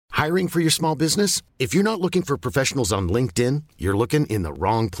Hiring for your small business? If you're not looking for professionals on LinkedIn, you're looking in the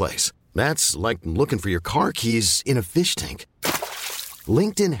wrong place. That's like looking for your car keys in a fish tank.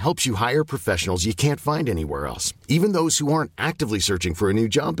 LinkedIn helps you hire professionals you can't find anywhere else, even those who aren't actively searching for a new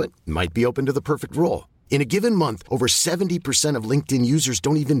job but might be open to the perfect role. In a given month, over 70% of LinkedIn users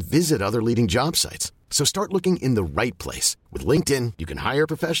don't even visit other leading job sites. So start looking in the right place. With LinkedIn, you can hire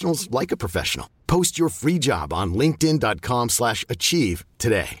professionals like a professional. Post your free job on linkedin.com/achieve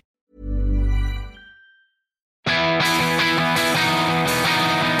today.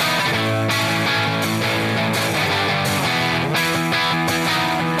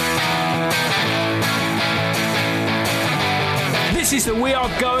 This is the We Are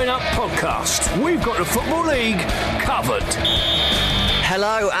Going Up podcast. We've got the Football League covered.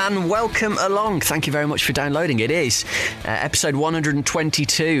 Hello and welcome along. Thank you very much for downloading. It is episode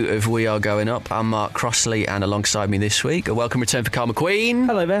 122 of We Are Going Up. I'm Mark Crossley, and alongside me this week, a welcome return for Carl McQueen.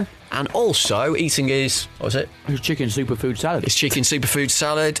 Hello there. And also eating is, what was it? It's chicken superfood salad. It's chicken superfood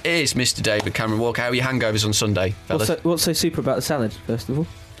salad. Is Mr. David Cameron Walker. How are your hangovers on Sunday, fellas? What's so super about the salad, first of all?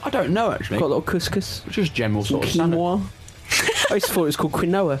 I don't know, actually. Got a little couscous. Just general sort of quinoa. salad. I used to thought it was called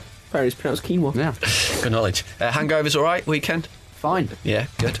quinoa. Apparently it's pronounced quinoa. Yeah. Good knowledge. Hangovers all right? Weekend? Fine. Yeah,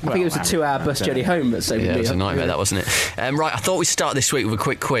 good. I think it was a 2-hour bus journey home, but so yeah, it was a nightmare, that wasn't it? Right, I thought we'd start this week with a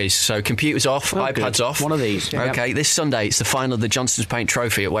quick quiz. So computers off, iPads good. off. One of these. Okay, Yep. This Sunday it's the final of the Johnstone's Paint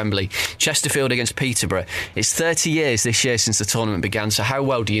Trophy at Wembley. Chesterfield against Peterborough. It's 30 years this year since the tournament began, so how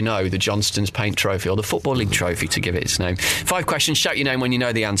well do you know the Johnstone's Paint Trophy, or the Football League Trophy to give it its name? 5 questions, shout your name when you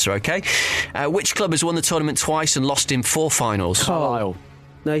know the answer, okay? Which club has won the tournament twice and lost in 4 finals? Carlisle.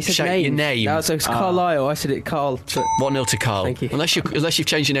 No, you said Shout name. your name. No, so it's Carlisle. I said it Carl. 1-0 to Carl. Thank you. Unless you've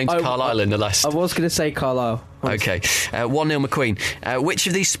changed your name to Carlisle in the last... I was going to say Carlisle. Okay, 1-0 McQueen. Which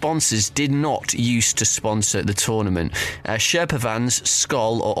of these sponsors did not used to sponsor the tournament? Sherpa Vans,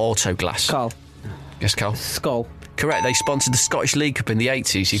 Skoll or Autoglass? Carl. Yes, Carl? Skoll. Correct, they sponsored the Scottish League Cup in the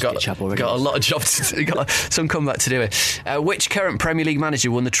 80s. You got a lot of jobs to do. You got some comeback to do it. Which current Premier League manager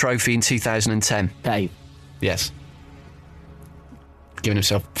won the trophy in 2010? Dave. Yes. Giving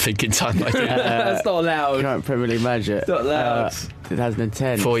himself thinking time. That's not allowed. Current Premier League manager. It's not allowed.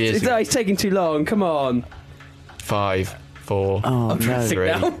 2010. 4 years ago. It's taking too long. Come on. 5, 4, Oh, no. 3,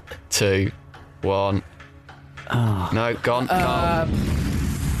 now. 2, 1. No, gone.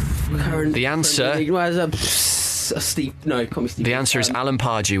 Current The answer- Premier League manager, Steve. No, it can't be Steve. The answer is Alan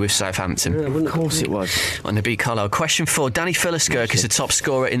Pardew with Southampton. Of course it was. And they beat Carlisle. Question 4. Danny Philiskirk is the top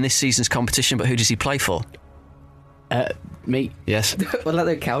scorer in this season's competition, but who does he play for? Me. Yes, Well, that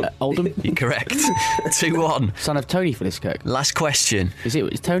don't count. Oldham. you're correct. 2-1. Son of Tony Philiskirk. Last question. Is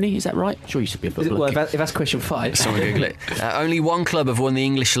Tony? Is that right? Sure, you should be a Is it, footballer. well, if that's question 5. Someone Google it. Only one club have won the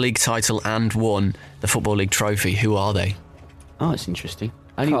English League title and won the Football League trophy. Who are they? Oh, it's interesting.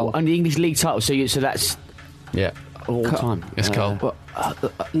 Carl. Only English League title, so that's Yeah. all time. Yes, Carl.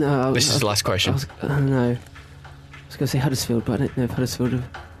 No. This is the last question. No. I was going to say Huddersfield, but I don't know if Huddersfield have...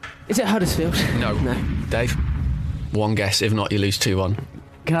 Is it Huddersfield? No. No. Dave? One guess. If not, you lose 2-1.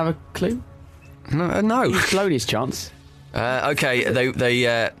 Can I have a clue? No. He's blown his chance. Okay, they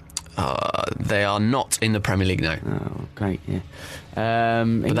are not in the Premier League now. Oh, great, yeah.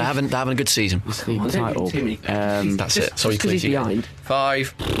 But they're having a good season. League title. That's it. Sorry, because he's behind.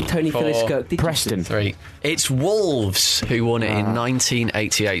 5, Tony 4, Philiskirk. Preston. 3. It's Wolves who won it in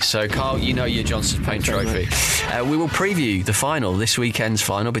 1988. So, Carl, you know your Johnstone's Paint Trophy. We will preview the final, this weekend's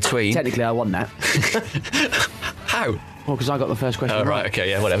final between... Technically, I won that. How? Well, because I got the first question Oh, right,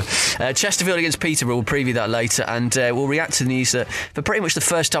 okay, yeah, whatever. Chesterfield against Peterborough, we'll preview that later, and we'll react to the news that for pretty much the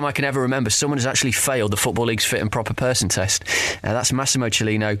first time I can ever remember, someone has actually failed the Football League's fit and proper person test. That's Massimo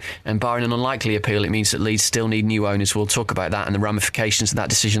Cellino, and barring an unlikely appeal, it means that Leeds still need new owners. We'll talk about that and the ramifications of that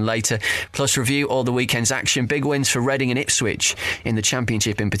decision later, plus review all the weekend's action. Big wins for Reading and Ipswich in the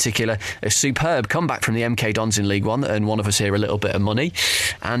Championship in particular. A superb comeback from the MK Dons in League One that earned one of us here a little bit of money.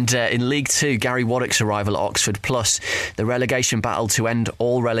 And in League Two, Gary Waddock's arrival at Oxford, plus the relegation battle to end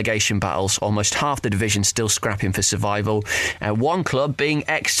all relegation battles. Almost half the division still scrapping for survival. One club being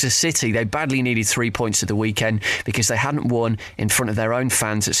Exeter City. They badly needed 3 points at the weekend because they hadn't won in front of their own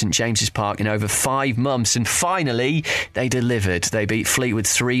fans at St James's Park in over 5 months. And finally, they delivered. They beat Fleetwood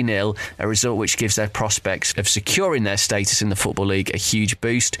 3-0, a result which gives their prospects of securing their status in the Football League a huge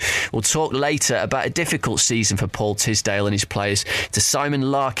boost. We'll talk later about a difficult season for Paul Tisdale and his players, to Simon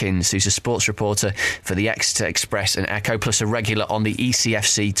Larkins, who's a sports reporter for the Exeter Express and Echo, plus a regular on the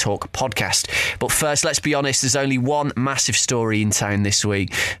ECFC Talk podcast. But first, let's be honest, there's only one massive story in town this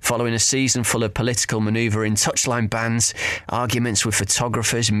week. Following a season full of political manoeuvring, touchline bans, arguments with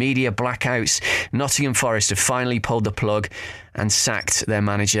photographers, media blackouts, Nottingham Forest have finally pulled the plug and sacked their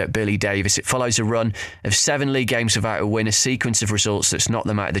manager, Billy Davies. It follows a run of 7 league games without a win, a sequence of results that's knocked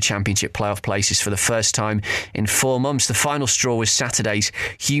them out of the Championship playoff places for the first time in 4 months. The final straw was Saturday's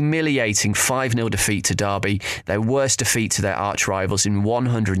humiliating 5-0 defeat to Derby, their worst defeat to their arch rivals in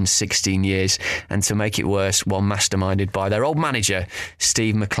 116 years, and to make it worse, one masterminded by their old manager,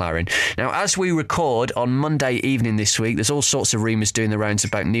 Steve McClaren. Now, as we record on Monday evening this week, there's all sorts of rumours doing the rounds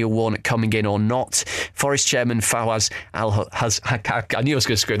about Neil Warnock coming in or not. Forest chairman Fawaz I knew I was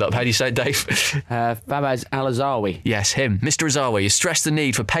going to screw that up. How do you say it, Dave? Fawaz Al-Azawi. Yes, him. Mr. Azawi has stressed the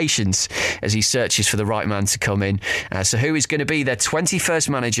need for patience as he searches for the right man to come in. So who is going to be their 21st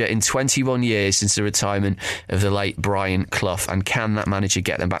manager in 21 years since the retirement of the late Brian Clough? And can that manager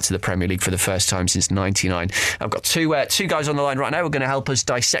get them back to the Premier League for the first time since 99? I've got two guys on the line right now who are going to help us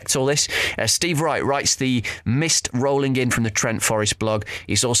dissect all this. Steve Wright writes the Mist Rolling In from the Trent Forest blog.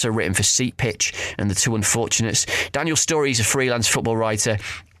 He's also written for Seat Pitch and The Two Unfortunates. Daniel Storey is a freelance football writer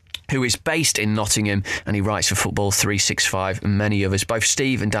who is based in Nottingham, and he writes for Football 365 and many others. Both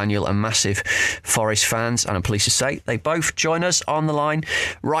Steve and Daniel are massive Forest fans, and I'm pleased to say they both join us on the line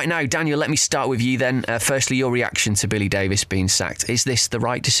right now. Daniel, let me start with you then. Firstly, your reaction to Billy Davies being sacked. Is this the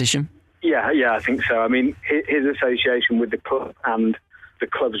right decision? Yeah, I think so. I mean, his association with the club and the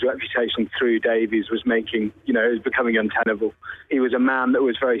club's reputation through Davies was making, it was becoming untenable. He was a man that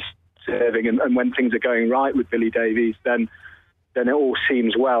was very serving, and when things are going right with Billy Davies, then it all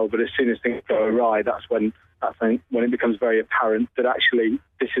seems well. But as soon as things go awry, that's when it becomes very apparent that actually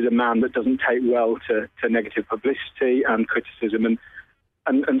this is a man that doesn't take well to negative publicity and criticism.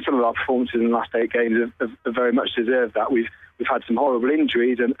 And some of our performances in the last 8 games have very much deserved that. We've had some horrible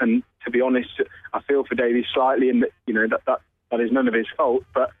injuries, and to be honest, I feel for Davies slightly in that that is none of his fault.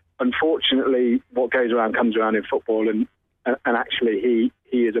 But unfortunately, what goes around comes around in football, and actually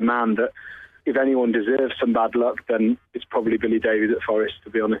he is a man that, if anyone deserves some bad luck, then it's probably Billy Davies at Forest, to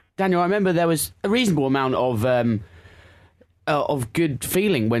be honest. Daniel, I remember there was a reasonable amount of good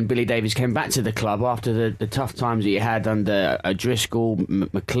feeling when Billy Davies came back to the club after the tough times that he had under Driscoll,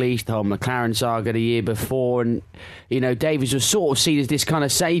 McLeish, the whole McClaren saga the year before, and Davies was sort of seen as this kind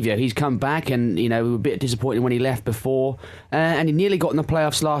of saviour. He's come back, and we were a bit disappointed when he left before, and he nearly got in the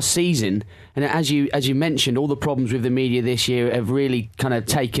playoffs last season. And as you mentioned, all the problems with the media this year have really kind of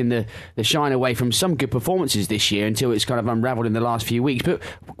taken the shine away from some good performances this year until it's kind of unravelled in the last few weeks. But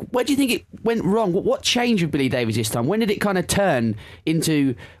where do you think it went wrong? What changed with Billy Davies this time? When did it kind of turn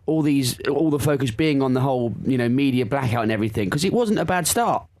into all the focus being on the whole media blackout and everything? Because it wasn't a bad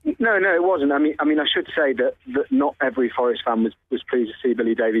start. No, it wasn't. I mean, I should say that not every Forest fan was pleased to see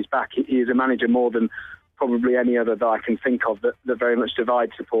Billy Davies back. He is a manager more than probably any other that I can think of that very much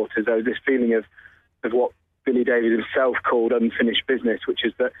divides supporters. There was this feeling of what Billy Davies himself called unfinished business, which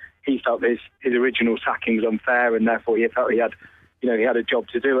is that he felt his original sacking was unfair, and therefore he felt he had a job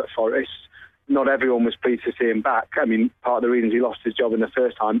to do at Forest. Not everyone was pleased to see him back. I mean, part of the reasons he lost his job in the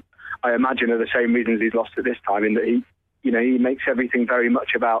first time, I imagine, are the same reasons he's lost it this time, in that he makes everything very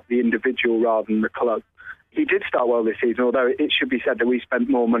much about the individual rather than the club. He did start well this season, although it should be said that we spent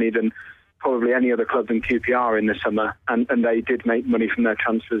more money than probably any other club than QPR in the summer, and they did make money from their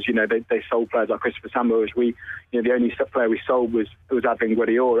transfers. They sold players like Christopher Samuel, the only player we sold was Advin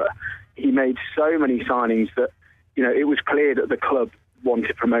Guardiola. He made so many signings that it was clear that the club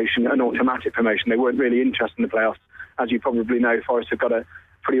wanted promotion, an automatic promotion. They weren't really interested in the playoffs. As you probably know, Forest have got a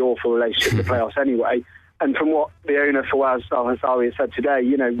pretty awful relationship with the playoffs anyway. And from what the owner Fawaz Al-Azawi has said today,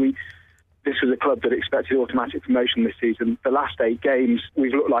 this was a club that expected automatic promotion this season. The last 8 games,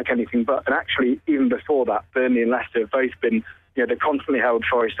 we've looked like anything but. And actually, even before that, Burnley and Leicester have both been, they've constantly held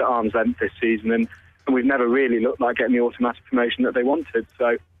Forest at arm's length this season. And we've never really looked like getting the automatic promotion that they wanted.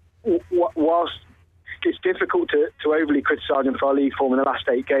 So whilst it's difficult to overly criticise them for our league form in the last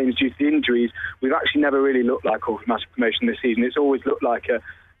 8 games due to the injuries, we've actually never really looked like automatic promotion this season. It's always looked like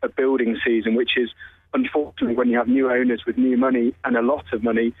a building season, which is, unfortunately, when you have new owners with new money and a lot of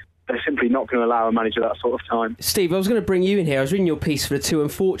money, they're simply not going to allow a manager that sort of time. Steve, I was going to bring you in here. I was reading your piece for The Two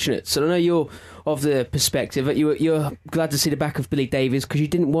Unfortunates, and I know you're of the perspective that you're glad to see the back of Billy Davies because you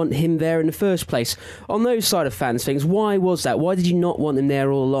didn't want him there in the first place. On those side of fans things, why was that? Why did you not want him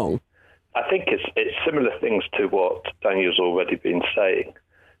there all along? I think it's similar things to what Daniel's already been saying.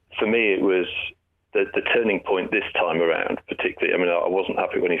 For me, it was the turning point this time around, particularly. I mean, I wasn't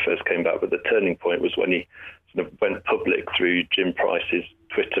happy when he first came back, but the turning point was when he sort of went public through Jim Price's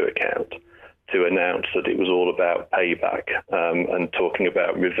Twitter account to announce that it was all about payback and talking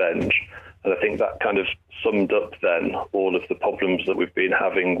about revenge. And I think that kind of summed up then all of the problems that we've been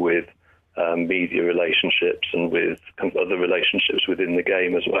having with media relationships and with kind of other relationships within the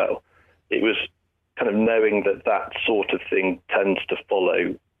game as well. It was kind of knowing that sort of thing tends to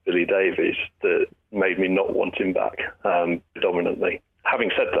follow Billy Davies that made me not want him back predominantly.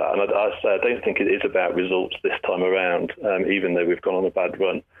 Having said that, and I don't think it is about results this time around, even though we've gone on a bad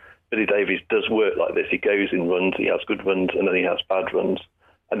run. Billy Davies does work like this. He goes in runs, he has good runs, and then he has bad runs.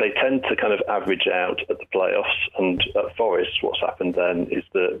 And they tend to kind of average out at the playoffs. And at Forest, what's happened then is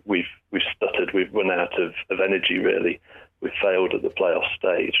that we've stuttered, we've run out of energy, really. We've failed at the playoff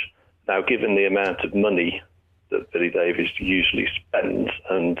stage. Now, given the amount of money that Billy Davies usually spends,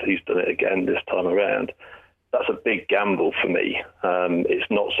 and he's done it again this time around, that's a big gamble for me.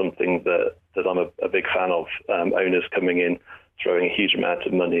 It's not something that I'm a big fan of. Owners coming in, throwing a huge amount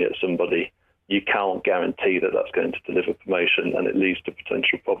of money at somebody. You can't guarantee that that's going to deliver promotion, and it leads to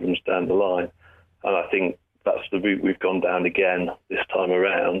potential problems down the line. And I think that's the route we've gone down again this time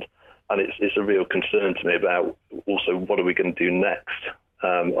around. And it's a real concern to me about also what are we going to do next?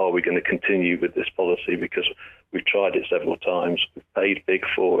 Are we going to continue with this policy? Because we've tried it several times, we've paid big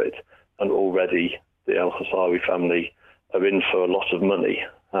for it, and already the El Hasawi family are in for a lot of money.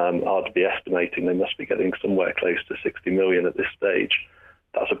 I'd be estimating they must be getting somewhere close to 60 million at this stage.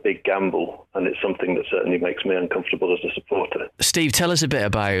 That's a big gamble, and it's something that certainly makes me uncomfortable as a supporter. Steve, tell us a bit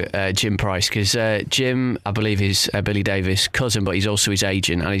about Jim Price, because Jim, I believe, is Billy Davies' cousin, but he's also his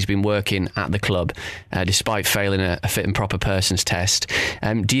agent, and he's been working at the club despite failing a fit and proper persons test.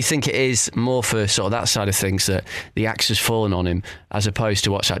 Do you think it is more for sort of that side of things that the axe has fallen on him, as opposed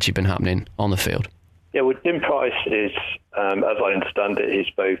to what's actually been happening on the field? Yeah, well, Jim Price is, as I understand it, he's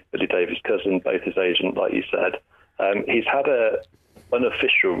both Billy Davies' cousin, both his agent, like you said. He's had an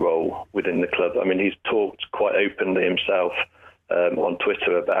unofficial role within the club. I mean, he's talked quite openly himself on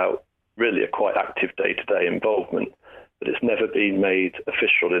Twitter about really a quite active day-to-day involvement, but it's never been made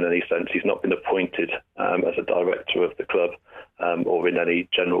official in any sense. He's not been appointed as a director of the club or in any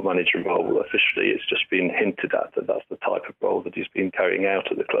general manager role officially. It's just been hinted at that that's the type of role that he's been carrying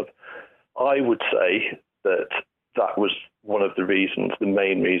out at the club. I would say that was one of the reasons, the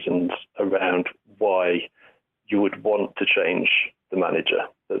main reasons around why you would want to change the manager.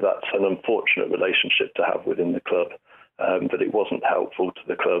 That's an unfortunate relationship to have within the club, that it wasn't helpful to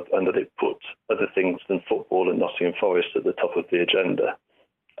the club and that it put other things than football and Nottingham Forest at the top of the agenda.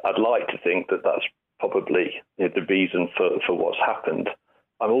 I'd like to think that that's probably the reason for what's happened.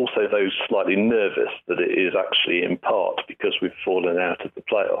 I'm also, though, slightly nervous that it is actually in part because we've fallen out of the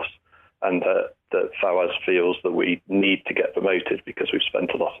playoffs, and that Fawaz feels that we need to get promoted because we've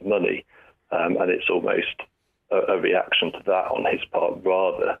spent a lot of money, and it's almost a reaction to that on his part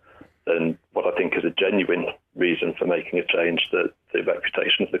rather than what I think is a genuine reason for making a change, that the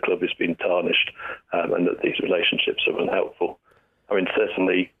reputation of the club has been tarnished and that these relationships are unhelpful. I mean,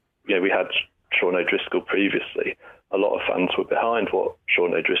 certainly, we had Sean O'Driscoll previously. A lot of fans were behind what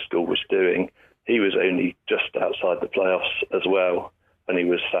Sean O'Driscoll was doing. He was only just outside the playoffs as well, and he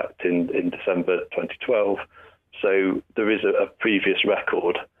was sacked in December 2012. So there is a previous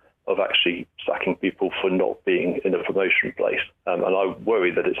record of actually sacking people for not being in a promotion place. And I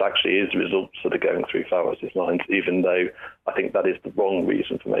worry that it actually is results that are going through Fawaz's lines, even though I think that is the wrong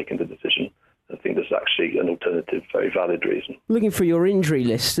reason for making the decision. I think there's actually an alternative, very valid reason. Looking for your injury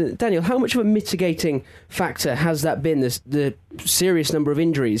list, Daniel, how much of a mitigating factor has that been, the serious number of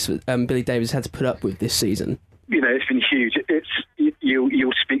injuries Billy Davies had to put up with this season? It's been huge.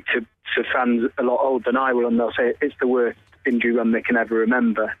 You'll speak to fans a lot older than I will, and they'll say it's the worst injury run they can ever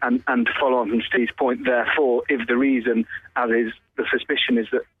remember. And to follow on from Steve's point, therefore, if the reason, as is the suspicion, is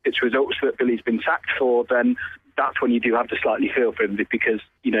that it's results that Billy's been sacked for, then that's when you do have to slightly feel for him, because,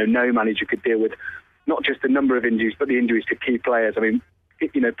 no manager could deal with not just the number of injuries, but the injuries to key players. I mean,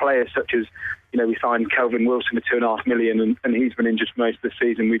 players such as, we signed Kelvin Wilson for $2.5 million, and he's been injured for most of the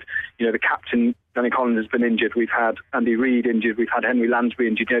season. We've, the captain, Danny Collins, has been injured. We've had Andy Reid injured. We've had Henry Lansbury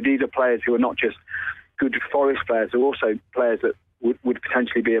injured. These are players who are not just good Forest players, they're also players that would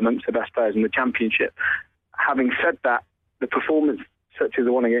potentially be amongst the best players in the Championship. Having said that, the performance such as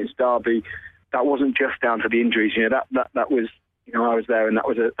the one against Derby, that wasn't just down to the injuries. That was, I was there, and that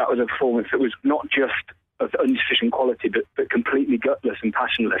was a performance that was not just of insufficient quality, but completely gutless and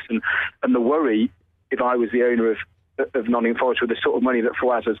passionless. And the worry, if I was the owner of Nottingham Forest, with the sort of money that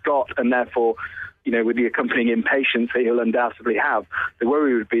Fawaz has got, and therefore, with the accompanying impatience that he'll undoubtedly have, the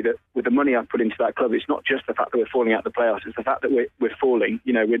worry would be that with the money I've put into that club, it's not just the fact that we're falling out of the playoffs, it's the fact that we're falling.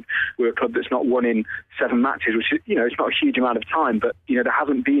 We're a club that's not won in 7 matches, which is, it's not a huge amount of time, but, there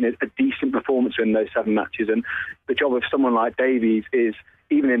hasn't been a decent performance in those 7 matches. And the job of someone like Davies is,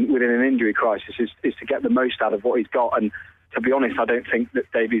 even within an injury crisis, is to get the most out of what he's got. And to be honest, I don't think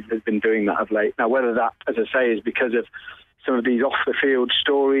that Davies has been doing that of late. Now, whether that, as I say, is because of some of these off-the-field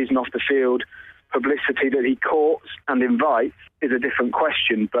stories and off-the-field publicity that he courts and invites is a different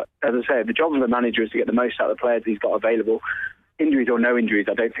question. But as I say, the job of the manager is to get the most out of the players he's got available. Injuries or no injuries,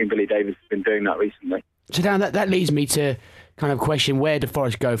 I don't think Billy Davies has been doing that recently. So Dan, that leads me to kind of question, where do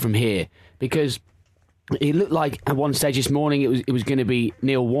Forest go from here? Because it looked like at one stage this morning it was going to be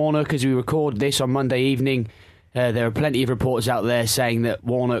Neil Warnock. As we record this on Monday evening, there are plenty of reports out there saying that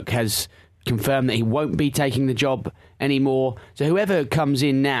Warnock has confirmed that he won't be taking the job anymore. So whoever comes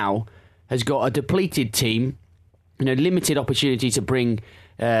in now has got a depleted team, limited opportunity to bring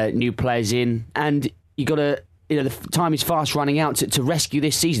new players in, and you got to. The time is fast running out to rescue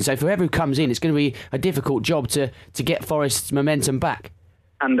this season. So for whoever comes in, it's going to be a difficult job to get Forest's momentum back.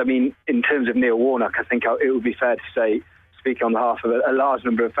 And I mean, in terms of Neil Warnock, I think it would be fair to say, speaking on behalf of a large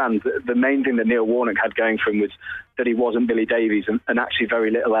number of fans, that the main thing that Neil Warnock had going for him was that he wasn't Billy Davies and actually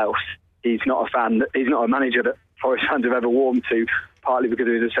very little else. He's not a manager that Forest fans have ever warmed to, partly because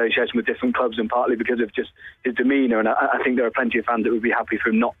of his association with different clubs and partly because of just his demeanour. And I think there are plenty of fans that would be happy for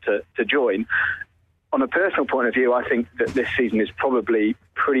him not to join. On a personal point of view, I think that this season is probably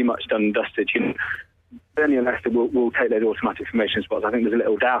pretty much done and dusted. Burnley and Leicester will take those automatic promotion spots. I think there's a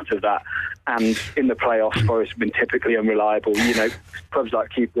little doubt of that. And in the playoffs, Forest have been typically unreliable. Clubs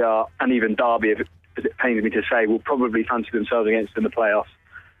like QPR and even Derby, as it pains me to say, will probably fancy themselves against them in the playoffs.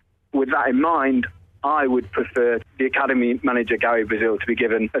 With that in mind, I would prefer the academy manager, Gary Brazil, to be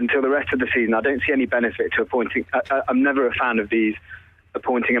given until the rest of the season. I don't see any benefit to appointing. I'm never a fan of these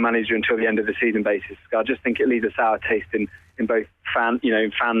appointing a manager until the end of the season basis. I just think it leaves a sour taste in both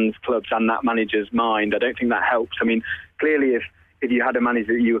fans, clubs, and that manager's mind. I don't think that helps. I mean, clearly, if you had a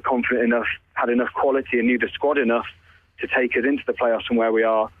manager that you were confident enough, had enough quality, and knew the squad enough to take us into the playoffs from where we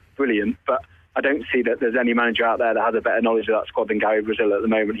are, brilliant. But I don't see that there's any manager out there that has a better knowledge of that squad than Gary Brazil at the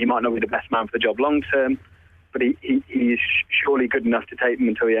moment. He might not be the best man for the job long term, but he is surely good enough to take them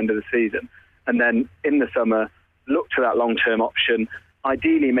until the end of the season. And then in the summer, look to that long-term option.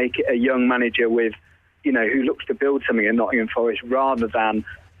 Ideally, make it a young manager with, who looks to build something in Nottingham Forest rather than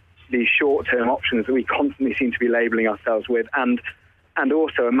these short-term options that we constantly seem to be labelling ourselves with, and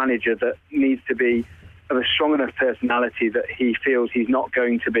also a manager that needs to be of a strong enough personality that he feels he's not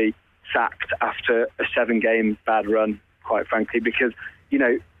going to be sacked after a 7-game bad run, quite frankly, because,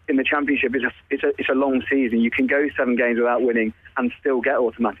 in the Championship, it's a long season. You can go 7 games without winning and still get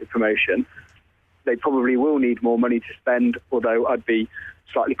automatic promotion. They probably will need more money to spend, although I'd be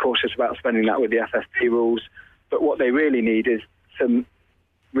slightly cautious about spending that with the FFP rules. But what they really need is some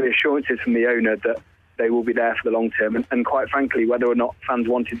reassurances from the owner that they will be there for the long term. And quite frankly, whether or not fans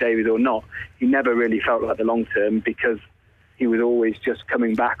wanted Davies or not, he never really felt like the long term, because he was always just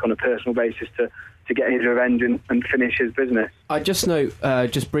coming back on a personal basis to get his revenge and finish his business. I just note,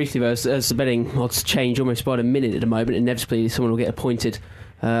 just briefly, as the betting odds change almost by a minute at the moment, inevitably someone will get appointed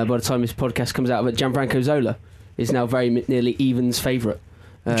by the time this podcast comes out. But Gianfranco Zola is now very nearly Even's favourite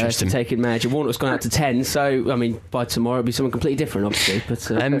to take it manager. Warnock's gone out to 10, so I mean by tomorrow it'll be someone completely different, obviously.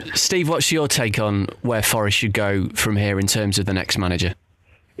 But Steve, what's your take on where Forest should go from here in terms of the next manager?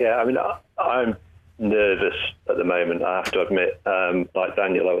 Yeah, I mean, I'm nervous at the moment, I have to admit. Like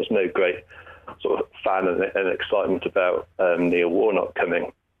Daniel, I was no great sort of fan and excitement about Neil Warnock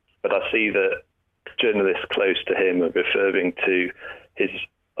coming, but I see that journalists close to him are referring to his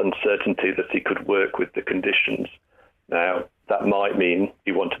uncertainty that he could work with the conditions. Now, that might mean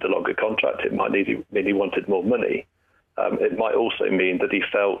he wanted a longer contract. It might mean he wanted more money. It might also mean that he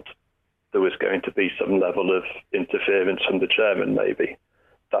felt there was going to be some level of interference from the chairman, maybe.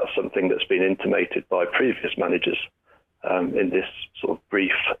 That's something that's been intimated by previous managers in this sort of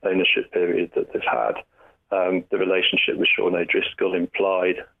brief ownership period that they've had. The relationship with Sean O'Driscoll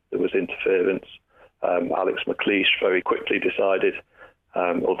implied there was interference. Alex McLeish very quickly decided,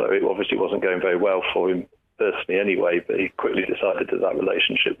 although it obviously wasn't going very well for him personally anyway, but he quickly decided that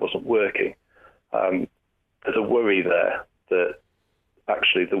relationship wasn't working. There's a worry there that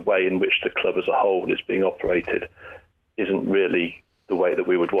actually the way in which the club as a whole is being operated isn't really the way that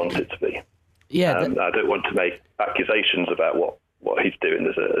we would want it to be. Yeah, I don't want to make accusations about what he's doing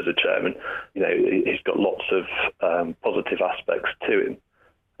as a chairman. He's got lots of positive aspects to him,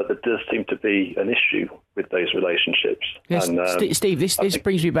 but there does seem to be an issue with those relationships. Yes, and, Steve, this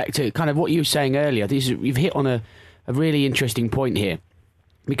brings me back to kind of what you were saying earlier. You've hit on a really interesting point here,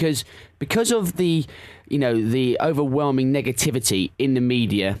 because of the overwhelming negativity in the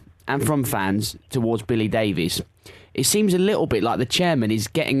media and from fans towards Billy Davies. It seems a little bit like the chairman is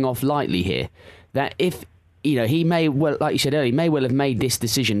getting off lightly here. That if he may well, like you said earlier, he may well have made this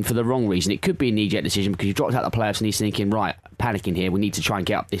decision for the wrong reason. It could be a knee-jerk decision because he dropped out the playoffs and he's thinking, right, panicking here, we need to try and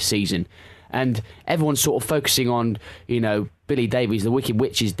get up this season. And everyone's sort of focusing on, Billy Davies, the Wicked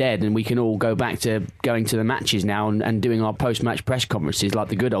Witch is dead, and we can all go back to going to the matches now and doing our post-match press conferences like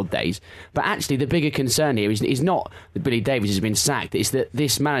the good old days. But actually, the bigger concern here is not that Billy Davies has been sacked. It's that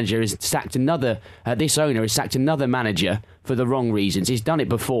this manager has sacked this owner has sacked another manager for the wrong reasons. He's done it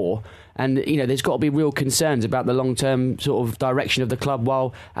before, and there's got to be real concerns about the long-term sort of direction of the club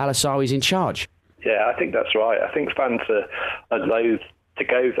while Al-Asawi's in charge. Yeah, I think that's right. I think fans are loath to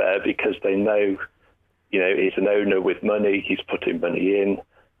go there because they know, he's an owner with money, he's putting money in,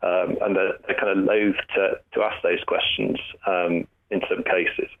 and they're kind of loath to ask those questions in some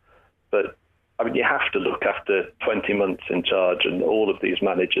cases. But, you have to look after 20 months in charge and all of these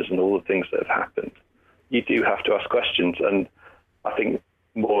managers and all the things that have happened. You do have to ask questions, and I think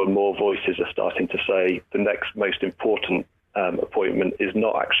more and more voices are starting to say the next most important appointment is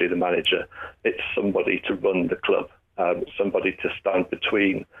not actually the manager, it's somebody to run the club, somebody to stand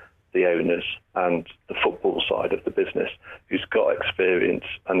between the owners and the football side of the business, who's got experience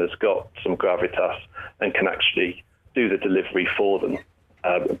and has got some gravitas and can actually do the delivery for them,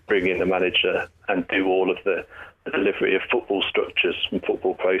 bring in the manager and do all of the delivery of football structures and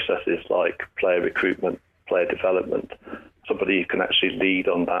football processes like player recruitment, player development, somebody who can actually lead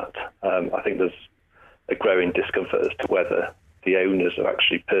on that. I think there's a growing discomfort as to whether the owners are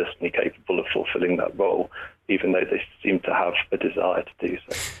actually personally capable of fulfilling that role, even though they seem to have a desire to do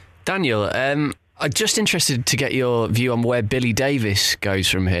so. Daniel, I'm just interested to get your view on where Billy Davies goes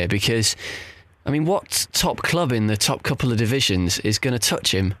from here, because, what top club in the top couple of divisions is going to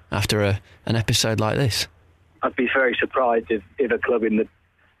touch him after an episode like this? I'd be very surprised if a club in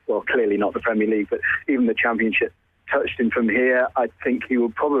clearly not the Premier League, but even the Championship touched him from here. I think he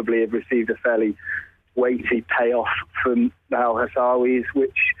would probably have received a fairly weighty payoff from the Al-Hasawis,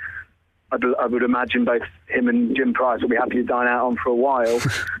 which I would imagine both him and Jim Price will be happy to dine out on for a while.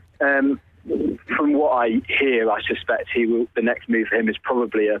 From what I hear, I suspect the next move for him is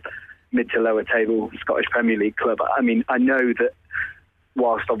probably a mid to lower table Scottish Premier League club. I know that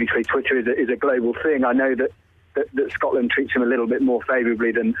whilst obviously Twitter is a global thing, I know that Scotland treats him a little bit more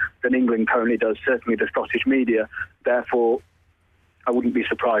favourably than England currently does, certainly the Scottish media. Therefore, I wouldn't be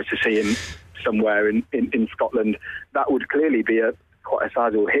surprised to see him somewhere in Scotland. That would clearly be quite a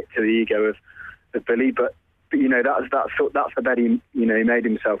sizable hit to the ego of Billy, but that's the bet he made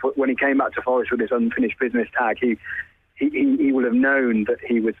himself. When he came back to Forest with this unfinished business tag, he would have known that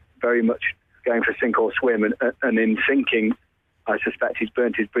he was very much going for sink or swim, and in sinking, I suspect he's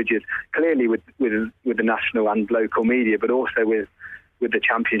burnt his bridges, clearly with the national and local media, but also with the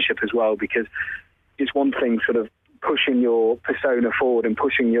Championship as well, because it's one thing sort of pushing your persona forward and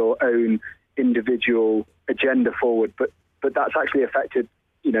pushing your own individual agenda forward, but that's actually affected,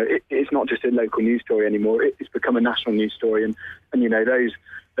 it's not just a local news story anymore, it's become a national news story, and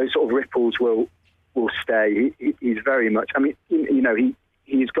those sort of ripples will stay. He's very much,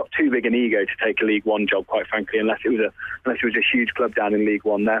 he's got too big an ego to take a League One job, quite frankly, unless it was a huge club down in League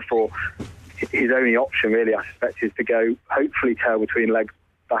One. Therefore, his only option, really, I suspect, is to go, hopefully, tail between legs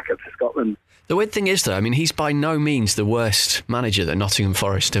back up to Scotland. The weird thing is, though, he's by no means the worst manager that Nottingham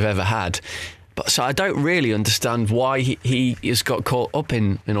Forest have ever had. But so I don't really understand why he has got caught up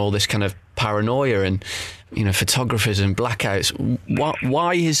in all this kind of paranoia and photographers and blackouts.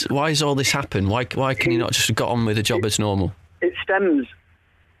 Why is all this happened? Why can he not just got on with the job as normal? It stems.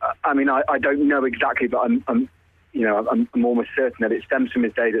 I don't know exactly, but I'm almost certain that it stems from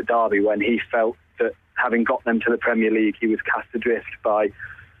his days at Derby when he felt that having got them to the Premier League, he was cast adrift by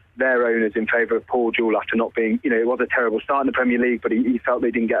their owners in favour of Paul Jewell after not being, it was a terrible start in the Premier League, but he felt they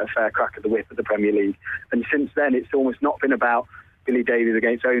didn't get a fair crack at the whip of the Premier League. And since then, it's almost not been about Billy Davies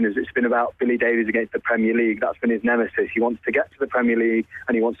against owners, it's been about Billy Davies against the Premier League. That's been his nemesis. He wants to get to the Premier League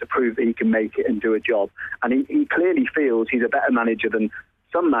and he wants to prove that he can make it and do a job. And he clearly feels he's a better manager than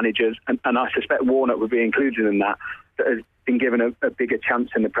some managers, and I suspect Warnock would be included in that has been given a bigger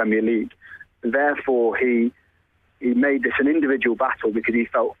chance in the Premier League. Therefore, he made this an individual battle because he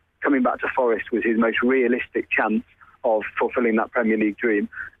felt coming back to Forest was his most realistic chance of fulfilling that Premier League dream.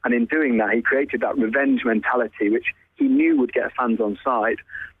 And in doing that, he created that revenge mentality, which he knew would get fans on side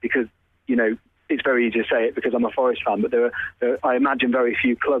because, it's very easy to say it because I'm a Forest fan, but there are I imagine very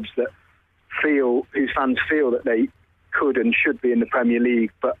few clubs whose fans feel that they could and should be in the Premier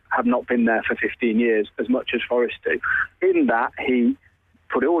League but have not been there for 15 years as much as Forest do. In that, he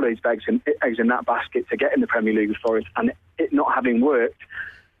put all those eggs in that basket to get in the Premier League with Forest, and it not having worked,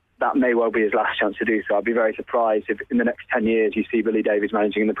 that may well be his last chance to do so. I'd be very surprised if in the next 10 years you see Billy Davies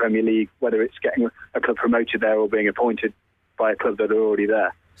managing in the Premier League, whether it's getting a club promoted there or being appointed by a club that are already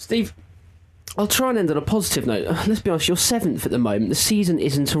there. Steve, I'll try and end on a positive note. Let's be honest, you're 7th at the moment. The season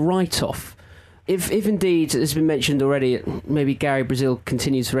isn't a write-off. If indeed, as has been mentioned already, maybe Gary Brazil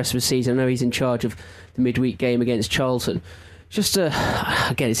continues the rest of the season. I know he's in charge of the midweek game against Charlton.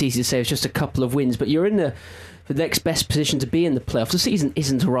 Again, it's easy to say it's just a couple of wins, but you're in the next best position to be in the playoffs. The season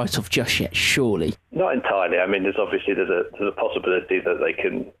isn't a write-off just yet, surely. Not entirely. I mean, there's a possibility that they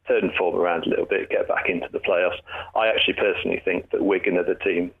can turn form around a little bit, get back into the playoffs. I actually personally think that Wigan are the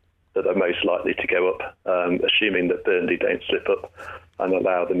team that are most likely to go up, assuming that Burnley don't slip up and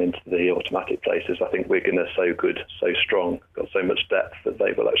allow them into the automatic places. I think Wigan are so good, so strong, got so much depth that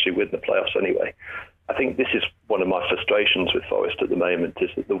they will actually win the playoffs anyway. I think this is one of my frustrations with Forest at the moment, is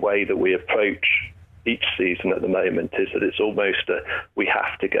that the way that we approach each season at the moment is that it's almost a we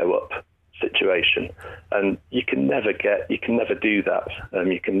have to go up situation, and you can never do that.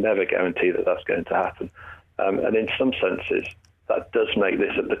 You can never guarantee that that's going to happen, and in some senses that does make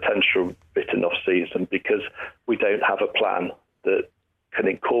this a potential written off season, because we don't have a plan that can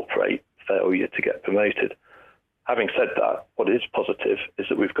incorporate failure to get promoted. Having said that, what is positive is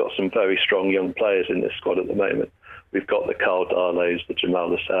that we've got some very strong young players in this squad at the moment. We've got the Carl Darlows, the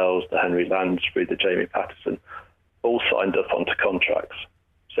Jamal Lascelles, the Henry Lansbury, the Jamie Patterson, all signed up onto contracts.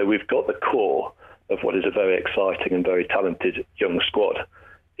 So we've got the core of what is a very exciting and very talented young squad,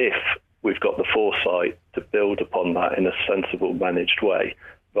 if we've got the foresight to build upon that in a sensible, managed way,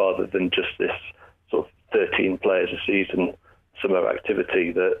 rather than just this sort of 13 players a season summer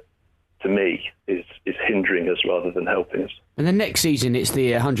activity that, to me, is hindering us rather than helping us. And then next season, it's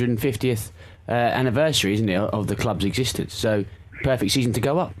the 150th anniversary, isn't it, of the club's existence? So, perfect season to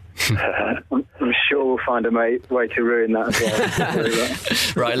go up. I'm sure we'll find a way to ruin that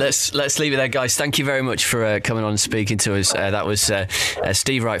as well. Right, let's leave it there, guys. Thank you very much for coming on and speaking to us. That was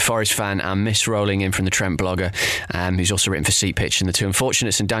Steve Wright, Forest fan, and Miss Rolling in from the Trent Blogger, who's also written for Seat Pitch and The Two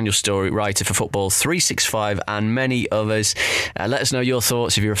Unfortunates, and Daniel Story, writer for Football 365 and many others. Let us know your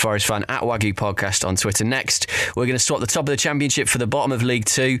thoughts if you're a Forest fan at Wagyu Podcast on Twitter. Next, we're going to swap the top of the Championship for the bottom of League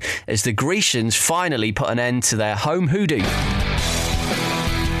Two as the Grecians finally put an end to their home hoodoo.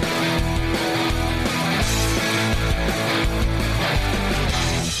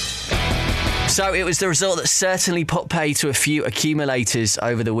 So it was the result that certainly put pay to a few accumulators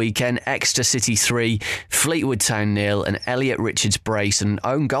over the weekend. Exeter City 3, Fleetwood Town 0, and Elliot Richards brace, and an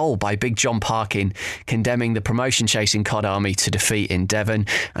own goal by Big John Parkin, condemning the promotion-chasing Cod Army to defeat in Devon.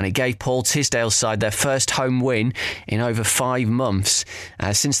 And it gave Paul Tisdale's side their first home win in over 5 months.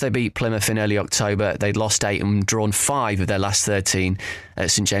 Since they beat Plymouth in early October, they'd lost 8 and drawn 5 of their last 13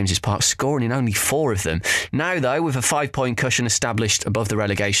 at St James's Park, scoring in only 4 of them. Now, though, with a 5-point cushion established above the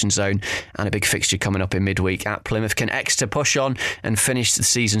relegation zone and a big fixture coming up in midweek at Plymouth, can Exeter push on and finish the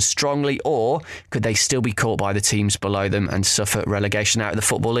season strongly, or could they still be caught by the teams below them and suffer relegation out of the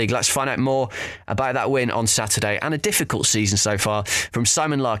Football League? Let's find out more about that win on Saturday and a difficult season so far from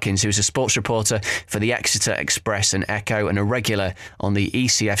Simon Larkins, who's a sports reporter for the Exeter Express and Echo and a regular on the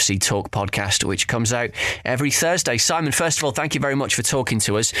ECFC Talk podcast, which comes out every Thursday. Simon, first of all, thank you very much for talking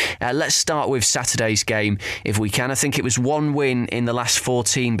to us. Let's start with Saturday's game, if we can. I think it was 1 win in the last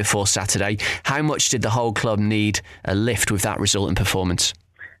 14 before Saturday. How much did the whole club need a lift with that result and performance?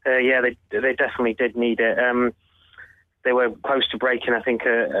 Yeah, they definitely did need it. They were close to breaking, I think,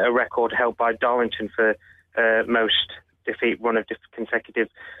 a record held by Darlington for most run of consecutive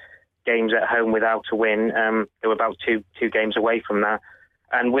games at home without a win. They were about two games away from that.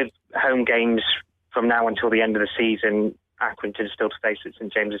 And with home games from now until the end of the season, Accrington still to face at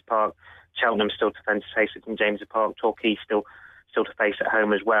St James's Park, Cheltenham still to face at St James's Park, Torquay still to face at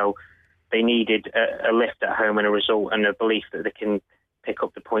home as well. They needed a lift at home and a result and a belief that they can pick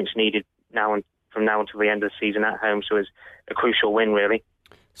up the points needed from now until the end of the season at home. So it's a crucial win, really.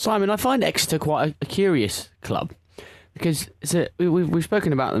 Simon, I find Exeter quite a curious club, because we've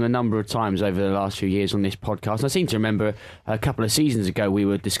spoken about them a number of times over the last few years on this podcast. And I seem to remember a couple of seasons ago we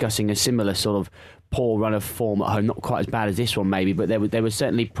were discussing a similar sort of poor run of form at home, not quite as bad as this one maybe, but there were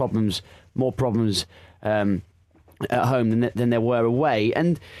certainly more problems at home than there were away.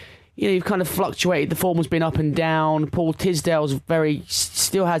 And you know, you've kind of fluctuated. The form has been up and down. Paul Tisdale's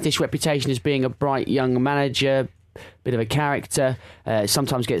still has this reputation as being a bright young manager, bit of a character,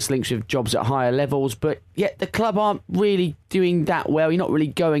 sometimes gets links with jobs at higher levels, but yet the club aren't really doing that well. You're not really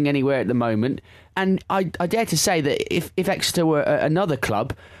going anywhere at the moment. And I dare to say that if Exeter were another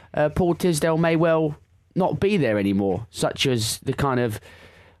club, Paul Tisdale may well not be there anymore, such as the kind of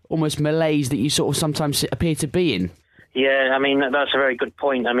almost malaise that you sort of sometimes appear to be in. Yeah, I mean, that's a very good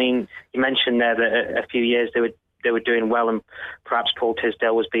point. I mean, you mentioned there that a few years they were doing well, and perhaps Paul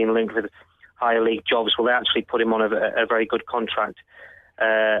Tisdale was being linked with higher league jobs. Well, they actually put him on a very good contract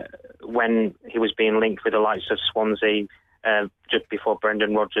when he was being linked with the likes of Swansea just before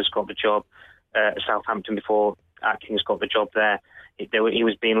Brendan Rodgers got the job. Southampton before Atkins got the job there. He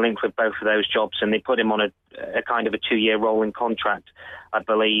was being linked with both of those jobs, and they put him on a kind of a 2-year rolling contract, I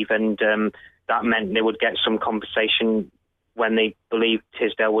believe, and that meant they would get some compensation when they believed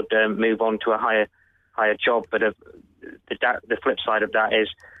Tisdale would move on to a higher job. But the flip side of that is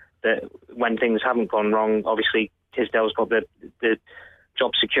that when things haven't gone wrong, obviously Tisdale's got the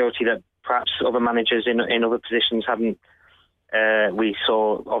job security that perhaps other managers in other positions haven't. We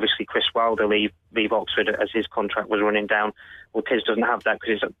saw obviously Chris Wilder leave Oxford as his contract was running down. Well, Tiz doesn't have that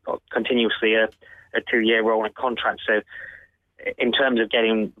because it's continuously a 2-year rolling contract. So in terms of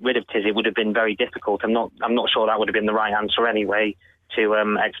getting rid of Tiz, it would have been very difficult. I'm not sure that would have been the right answer anyway to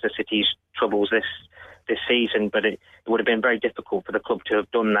Exeter City's troubles this season, but it would have been very difficult for the club to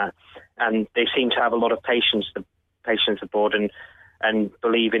have done that. And they seem to have a lot of patience, the board, and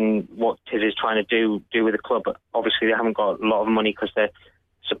believe in what Tiz is trying to do with the club. But obviously, they haven't got a lot of money because they're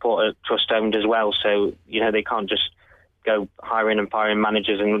supporter trust owned as well. So they can't just go hiring and firing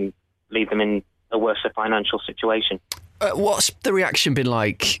managers and leave them in a worse financial situation. What's the reaction been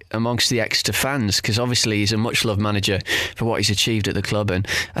like amongst the Exeter fans? Because obviously he's a much-loved manager for what he's achieved at the club, and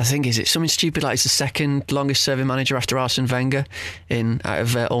I think, is it something stupid like he's the second longest-serving manager after Arsene Wenger out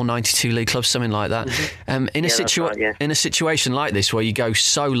of all 92 league clubs, something like that. Mm-hmm. In a situation like this where you go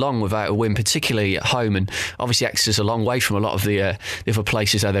so long without a win, particularly at home, and obviously Exeter's a long way from a lot of the other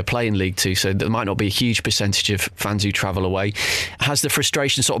places that they're playing League Two, so there might not be a huge percentage of fans who travel away. Has the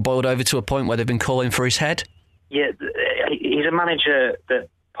frustration sort of boiled over to a point where they've been calling for his head? Yeah, he's a manager that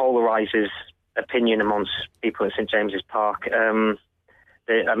polarises opinion amongst people at St James's Park. There's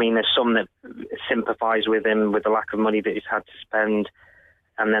some that sympathise with him with the lack of money that he's had to spend,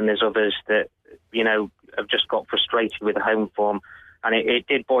 and then there's others that have just got frustrated with the home form. And it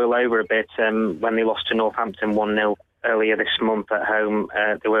did boil over a bit when they lost to Northampton 1-0 earlier this month at home.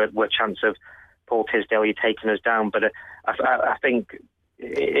 There were chances of Paul Tisdale taking us down, but I think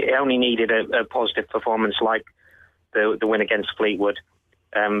it only needed a positive performance like the win against Fleetwood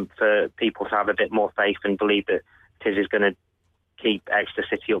for people to have a bit more faith and believe that Tiz is going to keep Exeter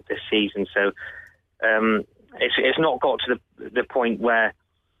City up this season. So it's not got to the point where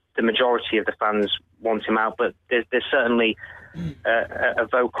the majority of the fans want him out, but there's certainly a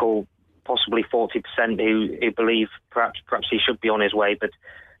vocal, possibly 40% who believe perhaps he should be on his way. But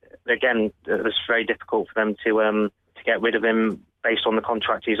again, it's very difficult for them to get rid of him based on the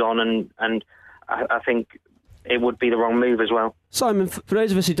contract he's on, and I think it would be the wrong move as well. Simon, for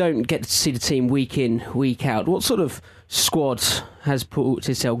those of us who don't get to see the team week in, week out, what sort of squad has Paul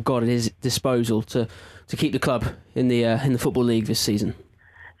Tisdale got at his disposal to keep the club in the Football League this season?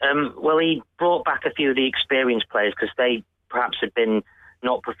 Well, he brought back a few of the experienced players because they perhaps had been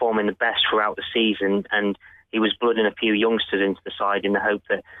not performing the best throughout the season, and he was blooding a few youngsters into the side in the hope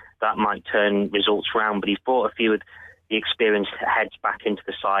that might turn results round. But he's brought a few of the experienced heads back into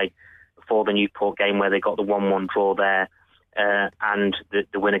the side for the Newport game where they got the 1-1 draw there and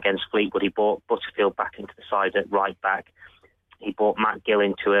the win against Fleetwood. He brought Butterfield back into the side at right back. He brought Matt Gill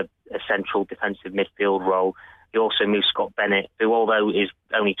into a central defensive midfield role. He also moved Scott Bennett, who although is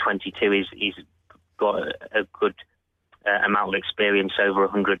only 22, he's got a good amount of experience, over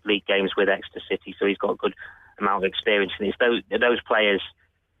 100 league games with Exeter City, so he's got a good amount of experience. And it's those players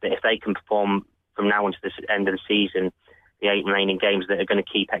that if they can perform from now until the end of the season, the 8 remaining games, that are going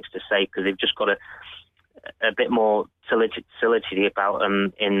to keep Exeter safe, because they've just got a bit more solidity about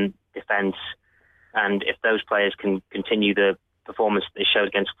them in defence. And if those players can continue the performance that they showed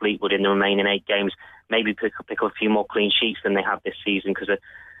against Fleetwood in the remaining 8 games, maybe pick up a few more clean sheets than they have this season, because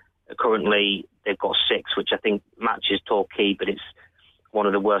currently they've got 6, which I think matches Torquay, but it's one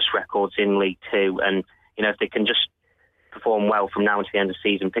of the worst records in League Two. And if they can just perform well from now until the end of the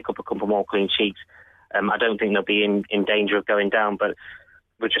season, pick up a couple more clean sheets, I don't think they'll be in danger of going down, but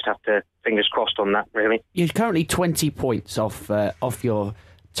we'll just have to fingers crossed on that, really. You're currently 20 points off your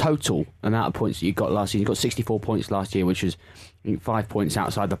total amount of points that you got last year. You got 64 points last year, which was 5 points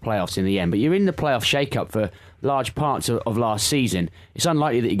outside the playoffs in the end. But you're in the playoff shake-up for large parts of last season. It's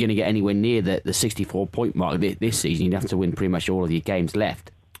unlikely that you're going to get anywhere near the 64-point mark this season. You'd have to win pretty much all of your games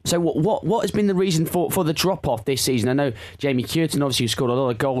left. So what has been the reason for the drop-off this season? I know Jamie Cureton, obviously, who scored a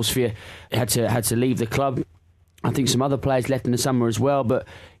lot of goals for you, had to leave the club. I think some other players left in the summer as well. But,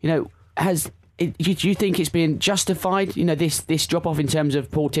 do you think it's been justified, this drop-off in terms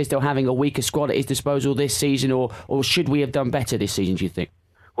of Paul Tisdale having a weaker squad at his disposal this season, or should we have done better this season, do you think?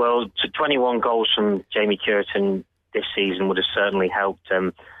 Well, 21 goals from Jamie Cureton this season would have certainly helped.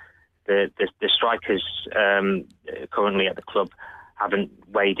 The strikers currently at the club haven't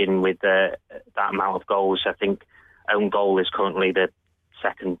weighed in with that amount of goals. I think own goal is currently the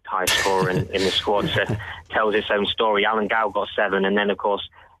second highest scorer in the squad, so tells its own story. Alan Gow got 7, and then of course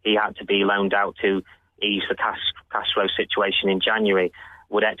he had to be loaned out to ease the cash flow situation in January.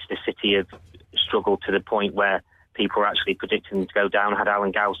 Would Exeter City have struggled to the point where people were actually predicting them to go down had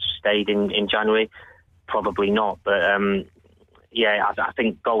Alan Gow stayed in January? Probably not, but I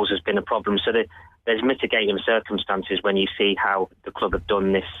think goals has been a problem. So there's mitigating circumstances when you see how the club have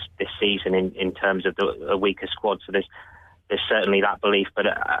done this season in terms of a weaker squad. So there's certainly that belief, but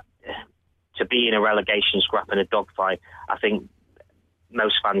to be in a relegation scrap and a dogfight, I think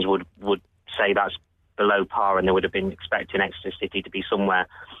most fans would say that's below par, and they would have been expecting Exeter City to be somewhere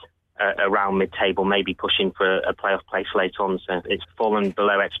around mid-table, maybe pushing for a playoff place later on. So it's fallen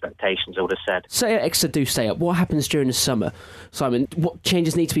below expectations, I would have said. Say Exeter do stay up, what happens during the summer, Simon? What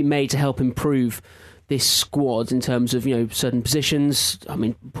changes need to be made to help improve this squad in terms of, certain positions? I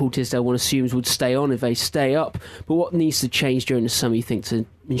mean, Paul Tisdale, one assumes, would stay on if they stay up, but what needs to change during the summer, you think, to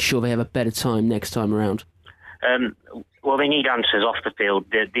ensure they have a better time next time around? Well, they need answers off the field.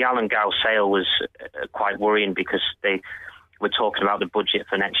 The Alan Gow sale was quite worrying because they were talking about the budget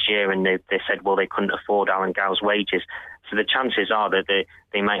for next year, and they said, well, they couldn't afford Alan Gow's wages. So the chances are that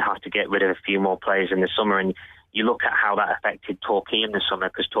they might have to get rid of a few more players in the summer. And you look at how that affected Torquay in the summer,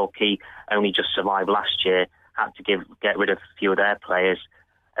 because Torquay only just survived last year, had to get rid of a few of their players,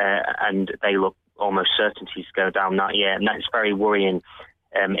 and they look almost certainty to go down that year. And that's very worrying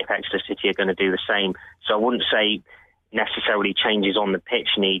if Exeter City are going to do the same. So I wouldn't say necessarily changes on the pitch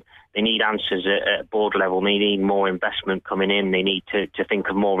they need answers at board level. They need more investment coming in. They need to think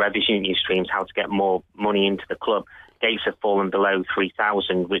of more revenue streams, how to get more money into the club. Gates have fallen below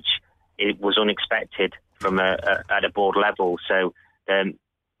 3,000, which it was unexpected from at a board level. So they're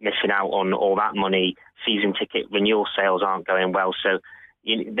missing out on all that money. Season ticket renewal sales aren't going well. So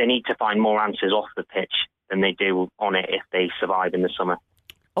they need to find more answers off the pitch than they do on it if they survive in the summer.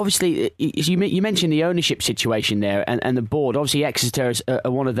 Obviously, you mentioned the ownership situation there and the board. Obviously, Exeter is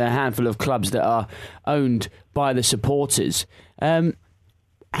one of the handful of clubs that are owned by the supporters.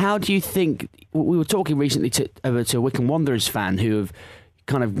 How do you think... We were talking recently to a Wycombe Wanderers fan who have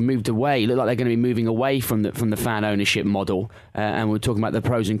kind of moved away. Look like they're going to be moving away from the fan ownership model. And we're talking about the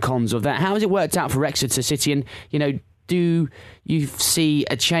pros and cons of that. How has it worked out for Exeter City? And, do you see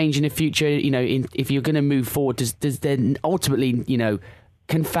a change in the future? If you're going to move forward, does then ultimately,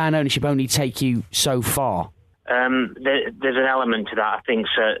 can fan ownership only take you so far? There's an element to that. I think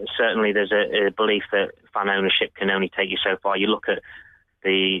certainly there's a belief that fan ownership can only take you so far. You look at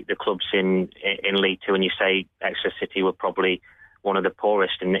the clubs in League Two and you say Exeter City were probably one of the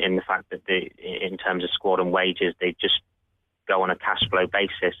poorest in the fact that in terms of squad and wages, they just go on a cash flow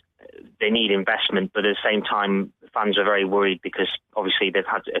basis. They need investment, but at the same time, fans are very worried because obviously they've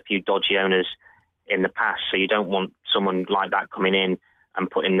had a few dodgy owners in the past, so you don't want someone like that coming in and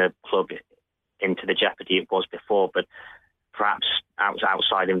putting the club into the jeopardy it was before. But perhaps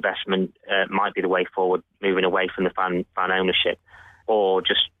outside investment might be the way forward, moving away from the fan ownership, or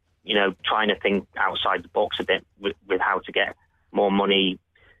just trying to think outside the box a bit with how to get more money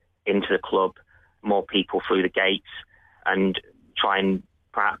into the club, more people through the gates, and try and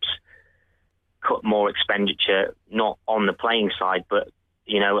perhaps cut more expenditure, not on the playing side, but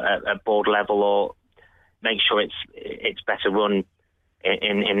at board level, or make sure it's better run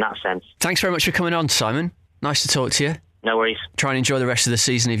in that sense. Thanks very much for coming on, Simon. Nice to talk to you. No worries. Try and enjoy the rest of the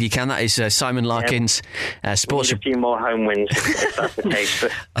season if you can. That is Simon Larkins, sports. We need a few more home wins if that's the case.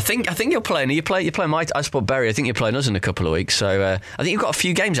 But I think you're playing. You're playing my Iceport Bury. I think you're playing us in a couple of weeks. So I think you've got a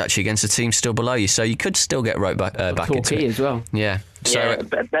few games actually against the teams still below you. So you could still get right back into it as well. Yeah. So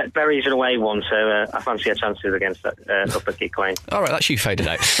Bury's an away one, so I fancy our chances against that up at Gig Lane. All right, that's you faded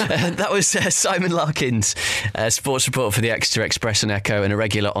out. That was Simon Larkins, sports reporter for the Exeter Express and Echo, and a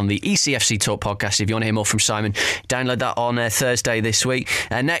regular on the ECFC Talk podcast. If you want to hear more from Simon, download that on Thursday this week.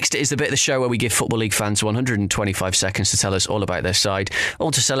 Next is the bit of the show where we give Football League fans 125 seconds to tell us all about their side, all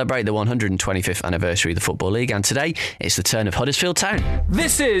to celebrate the 125th anniversary of the Football League. And today, it's the turn of Huddersfield Town.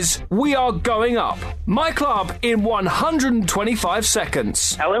 This is We Are Going Up, my club in 125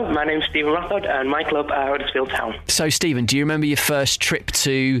 seconds. Hello, my name's Stephen Rathod and my club are Huddersfield Town. So, Stephen, do you remember your first trip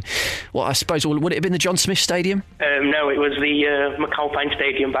to, I suppose, would it have been the John Smith Stadium? No, it was the McAlpine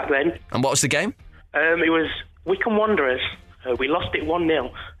Stadium back then. And what was the game? It was Wycombe Wanderers. We lost it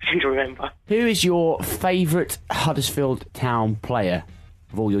 1-0, I seem to remember. Who is your favourite Huddersfield Town player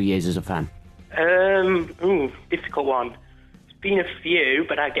of all your years as a fan? Difficult one. Been a few,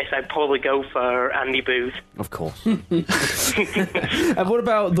 but I guess I'd probably go for Andy Booth. Of course. And what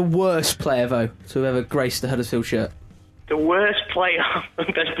about the worst player, though, to ever grace the Huddersfield shirt? the worst player.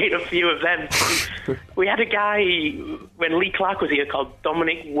 There's been a few of them. We had a guy when Lee Clark was here called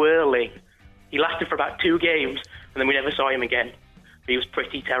Dominic Worley. He lasted for about 2 games, and then we never saw him again. He was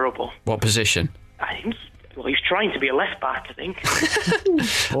pretty terrible. What position? I think he was trying to be a left back, I think.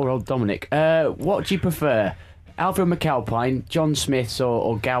 Poor old Dominic. What do you prefer? Alfred McAlpine, John Smiths,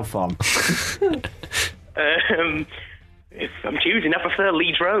 or Galfon? If I'm choosing, I prefer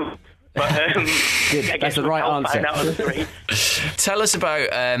Leeds Road. But, Good, that's the right answer. Out of the 3. Tell us about...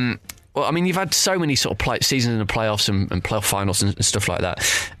 well, I mean, you've had so many sort of seasons in the playoffs and playoff finals and stuff like that.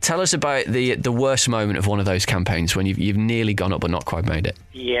 Tell us about the worst moment of one of those campaigns when you've nearly gone up but not quite made it.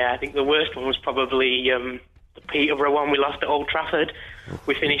 Yeah, I think the worst one was probably the Peterborough one we lost at Old Trafford.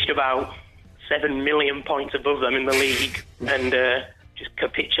 We finished about 7 million points above them in the league and just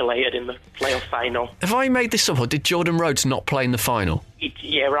capitulated in the playoff final. Have I made this up, or did Jordan Rhodes not play in the final?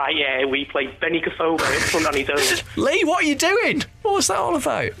 Yeah, right, yeah. We played Benny Kafogo up front on his own. Lee, what are you doing? What was that all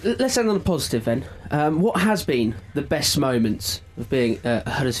about? Let's end on a positive then. What has been the best moments of being at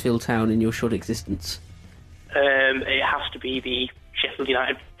Huddersfield Town in your short existence? It has to be the Sheffield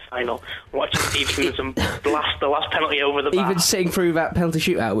United final. Watching Steve Stevenson blast the last penalty over the bar. Even sitting through that penalty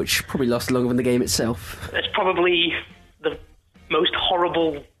shootout, which probably lasted longer than the game itself. It's probably the most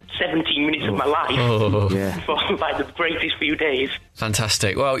horrible 17 minutes of my life. Followed by the greatest few days.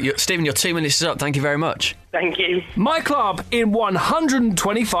 Fantastic. Well, Stephen, your 2 minutes is up. Thank you very much. Thank you. My club in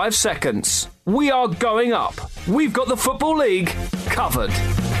 125 seconds. We are going up. We've got the Football League covered.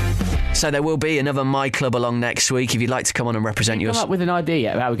 So there will be another My Club along next week. If you'd like to come on and represent your... Come up with an idea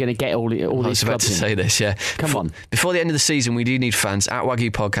yet about how we're going to get all these clubs I was about to say this, yeah. Come on. Before the end of the season, we do need fans at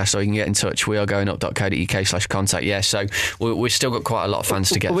Wagyu Podcast, or you can get in touch. We are going up.co.uk/contact. Yeah, so we've still got quite a lot of fans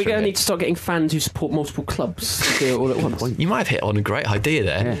to get through. We're going to need to start getting fans who support multiple clubs to do it all at once. You might have hit on a great idea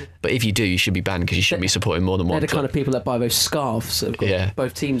there, but if you do, you should be banned because you shouldn't be supporting more than one. They're the kind of people that buy those scarves that have got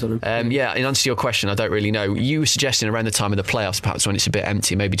both teams on them. In answer to your question, I don't really know. You were suggesting around the time of the playoffs, perhaps when it's a bit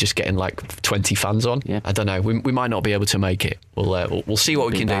empty, maybe just getting like 20 fans on. Yeah. I don't know. We might not be able to make it. We'll see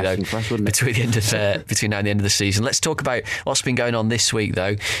what we can do though between now and the end of the season. Let's talk about what's been going on this week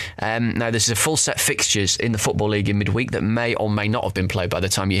though. Now there's a full set fixtures in the Football League in midweek that may or may not have been played by the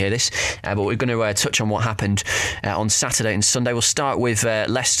time you hear this. But we're going to touch on what happened on Saturday and Sunday. We'll start with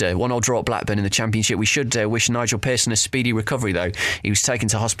Leicester 1-0 draw at Blackburn in the Championship. We should wish Nigel Pearson a speedy recovery though. He was taken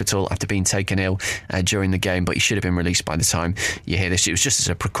to hospital after being taken ill during the game, but he should have been released by the time you hear this. It was just as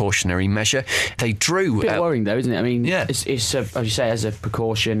a precautionary measure. They drew. A bit worrying though, isn't it? I mean, it's as you say, as a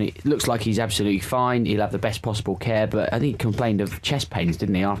precaution. It looks like he's absolutely fine. He'll have the best possible care, but I think he complained of chest pains,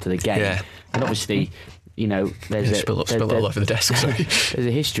 didn't he, after the game? Yeah. And obviously, you know, there's all over the desk. Sorry. There's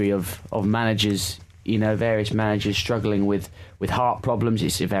a history of managers, you know, various managers struggling with heart problems.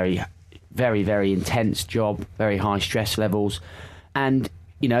 It's a very, very, very intense job, very high stress levels, and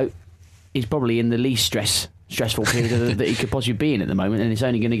you know, he's probably in the least stressful period that he could possibly be in at the moment, and it's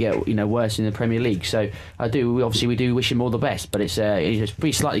only going to get worse in the Premier League. So we do wish him all the best, but it's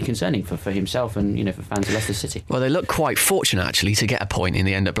pretty slightly concerning for himself and for fans of Leicester City. Well, they look quite fortunate actually to get a point in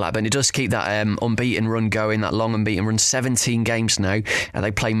the end at Blackburn. It does keep that unbeaten run going, that long unbeaten run, 17 games now.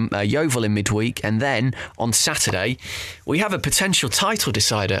 They play Yeovil in midweek, and then on Saturday we have a potential title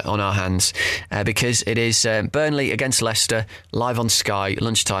decider on our hands because it is Burnley against Leicester live on Sky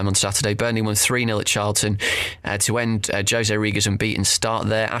lunchtime on Saturday. Burnley won 3-0 at Charlton. To end Jose Riga's unbeaten start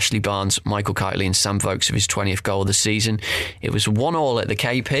there, Ashley Barnes, Michael Kiteley and Sam Vokes of his 20th goal of the season. It was 1-1 at the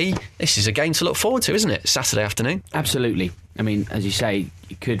KP. This is a game to look forward to, isn't it? Saturday afternoon. Absolutely. I mean, as you say,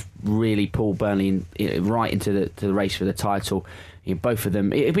 it could really pull Burnley right into the race for the title. Both of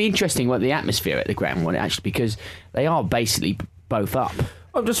them. It'd be interesting what the atmosphere at the ground was actually, because they are basically both up.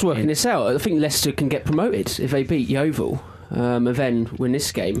 I'm just working this out. I think Leicester can get promoted if they beat Yeovil. And then win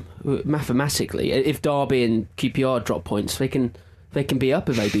this game mathematically. If Derby and QPR drop points, they can be up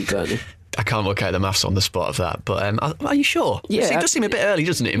if they beat Burnley. I can't work out the maths on the spot of that, but are you sure? Yeah, it does seem a bit early,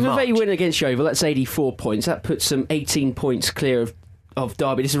 doesn't it? In March? If they win against Yeovil, that's 84 points. That puts them 18 points clear of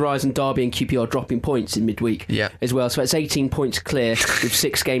Derby. This is Horizon Derby and QPR dropping points in midweek as well. So it's 18 points clear with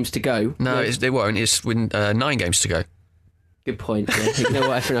 6 games to go. No, they won't. It's with 9 games to go. Good point. Yeah. Ignore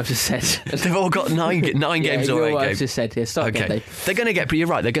what everyone else has said. They've all got 9 games or 8 games. Ignore what I've just said. Yeah, start again. They're going to get. You're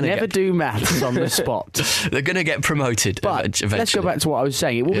right. They're going to never do maths on the spot. They're going to get promoted. But eventually. Let's go back to what I was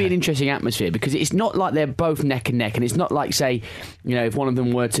saying. It will be an interesting atmosphere because it's not like they're both neck and neck, and it's not like, say, if one of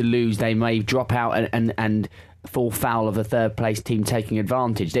them were to lose, they may drop out and fall foul of the third place team taking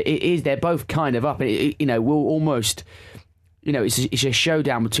advantage. They're both kind of up. We'll almost. It's a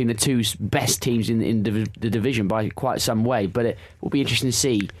showdown between the two best teams in the division by quite some way, but it will be interesting to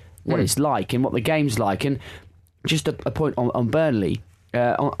see what it's like and what the game's like. And just a point on Burnley.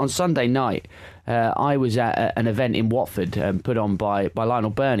 On Sunday night, I was at an event in Watford put on by Lionel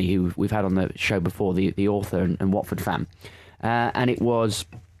Burney, who we've had on the show before, the author and Watford fan. And it was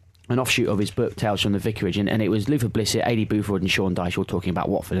an offshoot of his book, Tales from the Vicarage. And it was Luther Blissett, Adi Buford and Sean Dyche all talking about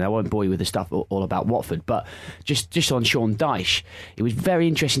Watford. And I won't bore you with the stuff all about Watford, but just on Sean Dyche, it was very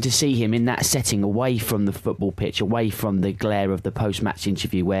interesting to see him in that setting, away from the football pitch, away from the glare of the post-match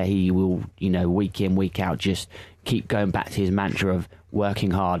interview, where he will, week in, week out, just keep going back to his mantra of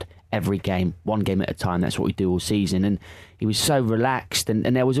working hard every game, one game at a time. That's what we do all season. And he was so relaxed, and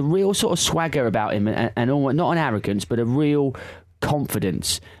there was a real sort of swagger about him, and almost, not an arrogance, but a real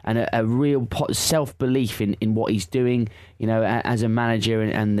confidence and a real self-belief in what he's doing, as a manager,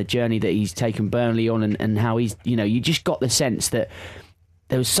 and the journey that he's taken Burnley on, and how he's, you just got the sense that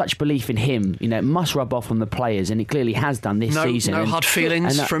there was such belief in him. It must rub off on the players, and it clearly has done this season. No hard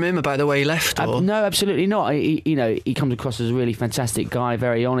feelings from him about the way he left? No, absolutely not. He comes across as a really fantastic guy,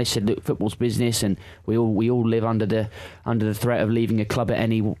 very honest, said that football's business, and we all live under the threat of leaving a club at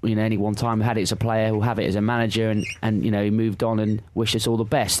any one time. Had it as a player, we'll have it as a manager, and he moved on and wished us all the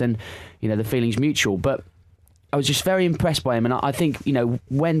best, and the feeling's mutual. But I was just very impressed by him, and I think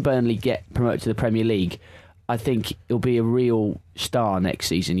when Burnley get promoted to the Premier League, I think he'll be a real star next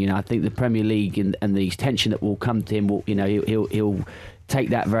season. I think the Premier League and the attention that will come to him will, he'll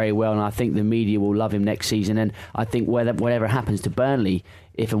take that very well, and I think the media will love him next season. And I think whatever happens to Burnley,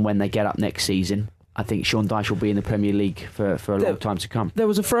 if and when they get up next season, I think Sean Dyche will be in the Premier League for a long time to come. There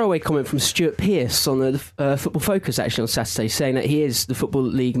was a throwaway comment from Stuart Pearce on the Football Focus actually on Saturday, saying that he is the Football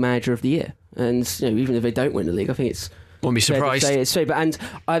League Manager of the Year. And even if they don't win the league, I think it's... Won't be surprised. And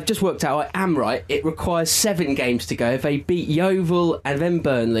I've just worked out, I am right, it requires 7 games to go. If they beat Yeovil and then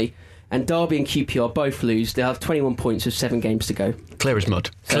Burnley, and Derby and QPR both lose, they'll have 21 points with 7 games to go. Clear as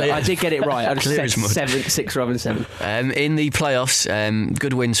mud. So I did get it right. I just said 6 rather than 7. In the playoffs,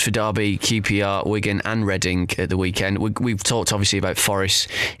 good wins for Derby, QPR, Wigan and Reading at the weekend. We've talked obviously about Forest's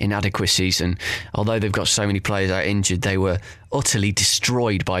inadequacies, and although they've got so many players out injured, they were utterly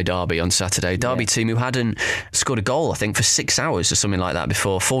destroyed by Derby on Saturday. Derby team who hadn't scored a goal, I think, for 6 hours or something like that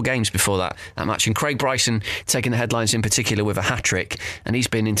before, 4 games before that match. And Craig Bryson taking the headlines in particular with a hat-trick, and he's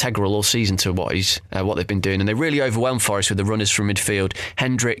been integral all season to what they've been doing. And they really overwhelmed Forest with the runners from midfield.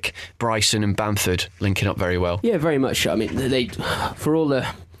 Hendrick, Bryson and Bamford linking up very well. Yeah, very much. I mean, they for all the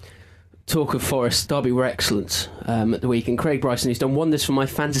talk of Forest, Derby were excellent at the weekend. Craig Bryson, who's done wonders for my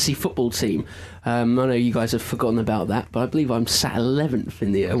fantasy football team. I know you guys have forgotten about that, but I believe I'm sat 11th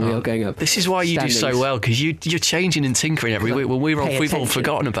in the we are going up. This is why you do so well, because you're changing and tinkering every week. When we've all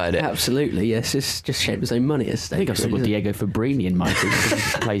forgotten about it. Absolutely, yes. It's just shame there's no money at stake. I think I've still got Diego Fabrini in my team,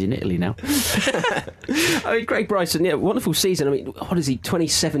 because he plays in Italy now. I mean, Craig Bryson, wonderful season. I mean, what is he,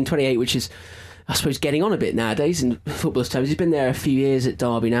 27, 28, which is, I suppose, getting on a bit nowadays in footballers' terms. He's been there a few years at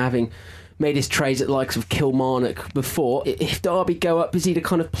Derby now, having made his trades at the likes of Kilmarnock before. If Derby go up, is he the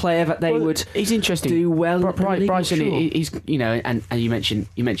kind of player that they would he's interesting. Do well? Bryson, he's and you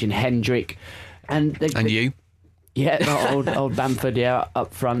mentioned Hendrick, and you, old Bamford,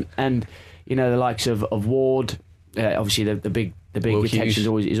 up front, and the likes of Ward. Obviously, the big attention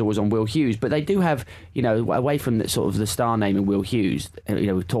is always on Will Hughes, but they do have away from the sort of the star name in Will Hughes.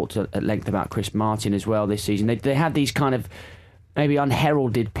 We've talked at length about Chris Martin as well this season. They have these kind of maybe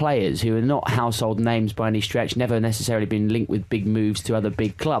unheralded players who are not household names by any stretch, never necessarily been linked with big moves to other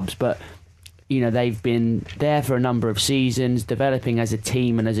big clubs, but they've been there for a number of seasons, developing as a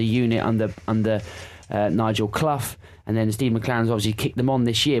team and as a unit under Nigel Clough, and then Steve McLaren's obviously kicked them on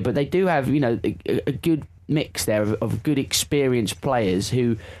this year. But they do have a good mix there of good experienced players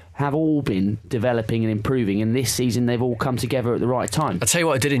who have all been developing and improving, and this season they've all come together at the right time. I'll tell you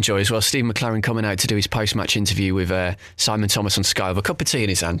what I did enjoy as well, Steve McLaren coming out to do his post-match interview with Simon Thomas on Sky with a cup of tea in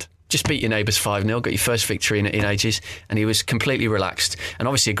his hand. Just beat your neighbours 5-0, got your first victory in ages, and he was completely relaxed. And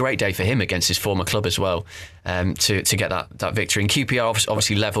obviously a great day for him against his former club as well, to get that victory. And QPR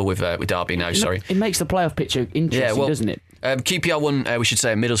obviously level with Derby now, sorry. It makes the playoff picture interesting, doesn't it? QPR won, we should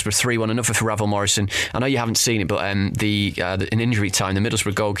say, at Middlesbrough 3-1, another for Ravel Morrison. I know you haven't seen it, but in injury time, the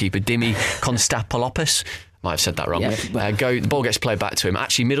Middlesbrough goalkeeper, Dimi Konstapolopoulos, might have said that wrong. Yeah, the ball gets played back to him.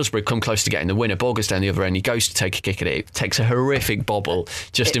 Actually, Middlesbrough come close to getting the winner. Ball goes down the other end. He goes to take a kick at it. It takes a horrific bobble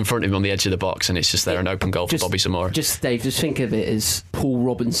just in front of him on the edge of the box, and it's just there, an open goal for Bobby Zamora. Dave, just think of it as Paul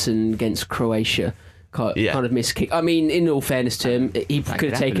Robinson against Croatia. Kind of missed kick. I mean, in all fairness to him, he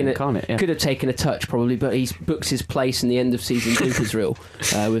could have taken a touch probably, but he books his place in the end of season bloopers reel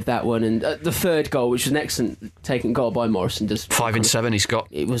with that one. And the third goal, which was an excellent taken goal by Morrison, does 5 and 7. He's got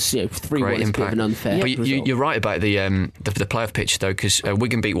it was 3-1. It's a bit of an unfair. But you're right about the playoff pitch though, because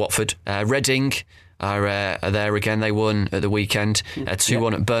Wigan beat Watford, Reading. are there again. They won at the weekend,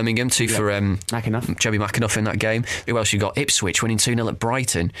 2-1 at Birmingham, 2 for Joby McAnuff in that game. Who else you got? Ipswich winning 2-0 at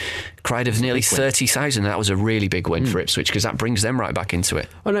Brighton. Crowd of nearly 30,000. That was a really big win for Ipswich, because that brings them right back into it.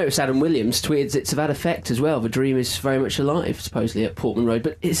 I noticed Adam Williams tweeted it's of that effect as well. The dream is very much alive, supposedly, at Portman Road.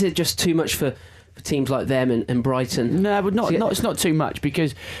 But is it just too much for teams like them and Brighton? No, but it's not too much,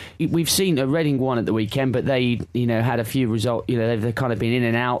 because we've seen a Reading won at the weekend, but they had a few results. They've kind of been in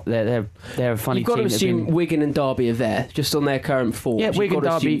and out. They're a funny team. You've got to assume Wigan and Derby are there, just on their current form. Yeah, Wigan,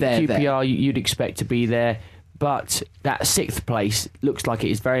 Derby, QPR, you'd expect to be there. But that 6th place looks like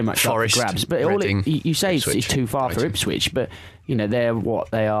it is very much Forest, up for grabs. But Reading, you say it's too far Brighton. for Ipswich, but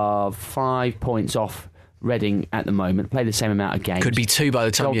they are 5 points off Reading at the moment. Play the same amount of games. Could be 2 by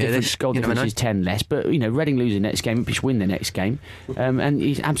the time you hear this. Goal difference is 10 less. But Reading lose the next game, Ipswich win the next game, and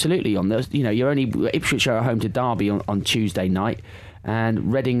he's absolutely on those. Ipswich are at home to Derby on Tuesday night,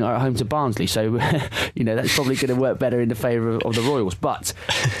 and Reading are at home to Barnsley. So that's probably going to work better in the favour of the Royals. But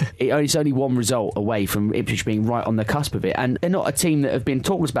it's only one result away from Ipswich being right on the cusp of it, and they're not a team that have been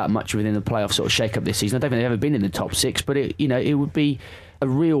talked about much within the playoff sort of shake-up this season. I don't think they've ever been in the top 6, but it would be a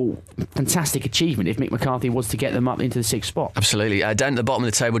real fantastic achievement if Mick McCarthy was to get them up into the 6th spot. Absolutely. Down at the bottom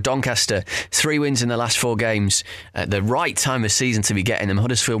of the table, Doncaster, 3 wins in the last 4 games. At the right time of season to be getting them.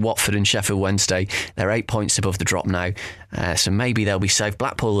 Huddersfield, Watford and Sheffield Wednesday, they're 8 points above the drop now, so maybe they'll be safe.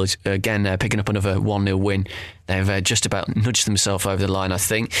 Blackpool is again picking up another 1-0 win. They've just about nudged themselves over the line, I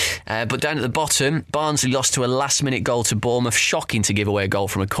think. But down at the bottom, Barnsley lost to a last-minute goal to Bournemouth. Shocking to give away a goal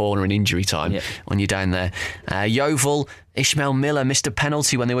from a corner in injury time when you're down there. Yeovil, Ishmael Miller missed a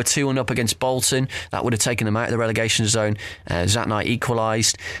penalty when they were 2-1 up against Bolton. That would have taken them out of the relegation zone. Zat Knight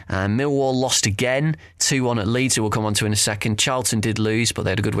equalised. Millwall lost again, 2-1 at Leeds, who we'll come on to in a second. Charlton did lose, but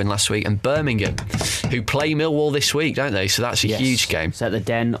they had a good win last week. And Birmingham, who play Millwall this week, don't they? So that's a huge game. It's at the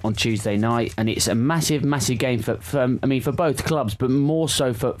Den on Tuesday night, and it's a massive, massive game for both clubs, but more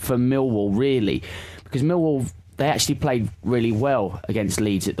so for Millwall, really, because Millwall, they actually played really well against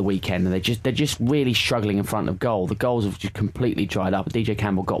Leeds at the weekend, and they're just really struggling in front of goal. The goals have just completely dried up. DJ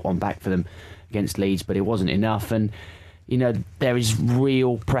Campbell got one back for them against Leeds, but it wasn't enough. And there is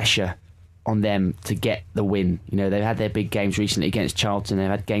real pressure on them to get the win. They've had their big games recently against Charlton. They've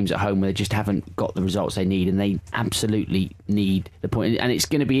had games at home where they just haven't got the results they need, and they absolutely need the point. And it's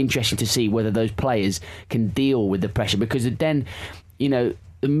going to be interesting to see whether those players can deal with the pressure, because then, the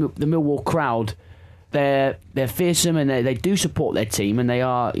Millwall crowd, they're fearsome, and they do support their team, and they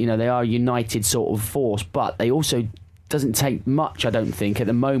are a united sort of force, but they also doesn't take much, I don't think, at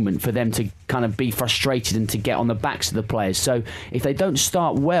the moment for them to kind of be frustrated and to get on the backs of the players. So if they don't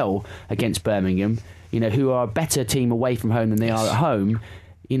start well against Birmingham, who are a better team away from home than they are at home,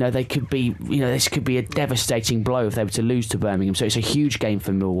 they could be, this could be a devastating blow if they were to lose to Birmingham. So it's a huge game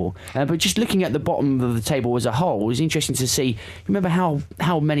for Millwall. But just looking at the bottom of the table as a whole, it was interesting to see. Remember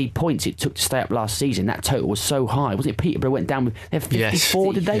how many points it took to stay up last season? That total was so high. Was it Peterborough went down with, they have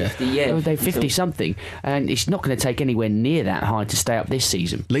 54, did they? Yeah. They 50 something. And it's not going to take anywhere near that high to stay up this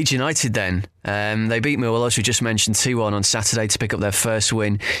season. Leeds United then. They beat Millwall, as we just mentioned, 2-1 on Saturday to pick up their first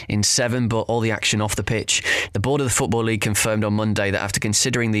win in 7, but all the action off the pitch. The board of the Football League confirmed on Monday that after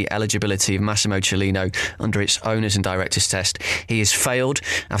considering the eligibility of Massimo Cellino under its owners and directors test, he has failed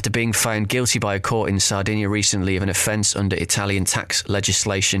after being found guilty by a court in Sardinia recently of an offence under Italian tax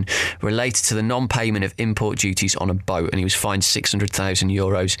legislation related to the non-payment of import duties on a boat, and he was fined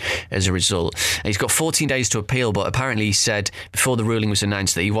 €600,000 as a result. He's got 14 days to appeal, but apparently he said before the ruling was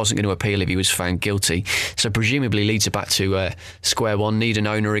announced that he wasn't going to appeal if he was found guilty. So presumably Leeds are back to square one, need an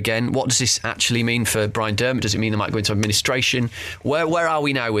owner again. What does this actually mean for Brian Dermott? Does it mean they might go into administration? Where are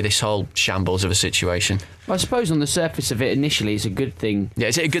we now with this whole shambles of a situation? Well, I suppose on the surface of it, initially, it's a good thing. Yeah,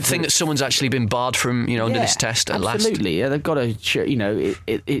 is it a good thing that someone's actually been barred from, under this test at last? Absolutely. Yeah, they've got to,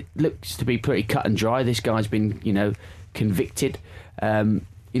 it looks to be pretty cut and dry. This guy's been, convicted,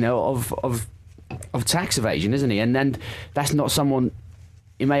 of tax evasion, isn't he? And then that's not someone.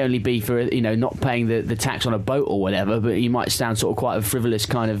 It may only be for not paying the tax on a boat or whatever, but you might sound sort of quite a frivolous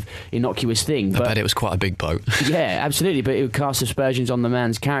kind of innocuous thing. I bet it was quite a big boat. Yeah, absolutely. But it would cast aspersions on the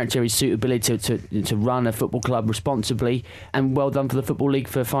man's character, his suitability to run a football club responsibly. And well done for the Football League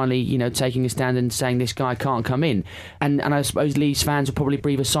for finally taking a stand and saying this guy can't come in. And I suppose Leeds fans will probably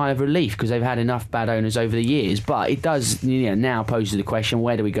breathe a sigh of relief because they've had enough bad owners over the years. But it does now poses the question: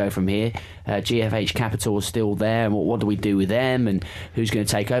 where do we go from here? GFH Capital is still there, and what do we do with them? And who's going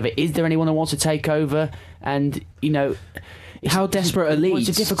to take over? Is there anyone who wants to take over? And how desperate are Leeds?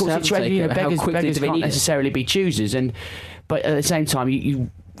 It's a difficult situation. Beggars can't necessarily be choosers, but at the same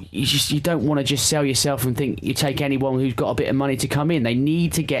time, you don't want to just sell yourself and think you take anyone who's got a bit of money to come in. They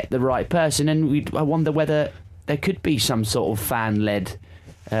need to get the right person, and I wonder whether there could be some sort of fan-led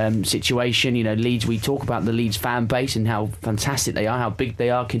situation. Leeds, we talk about the Leeds fan base and how fantastic they are, how big they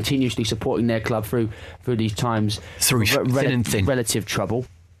are, continuously supporting their club through these times through thin and thin. Relative trouble.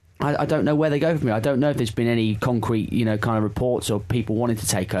 I don't know where they go from here. I don't know if there's been any concrete, kind of reports or people wanting to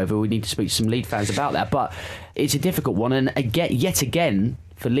take over. We need to speak to some Leeds fans about that. But it's a difficult one, and yet again,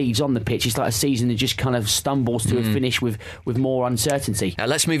 for Leeds on the pitch, it's like a season that just kind of stumbles to a finish with more uncertainty.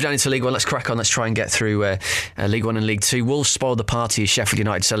 Let's move down into League One. Let's crack on. Let's try and get through League One and League Two. Wolves spoiled the party as Sheffield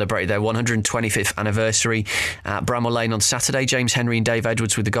United celebrated their 125th anniversary at Bramall Lane on Saturday. James Henry and Dave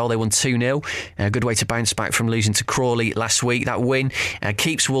Edwards with the goal. They won 2-0. A good way to bounce back from losing to Crawley last week. That win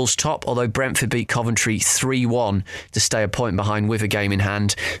keeps Wolves top, although Brentford beat Coventry 3-1 to stay a point behind with a game in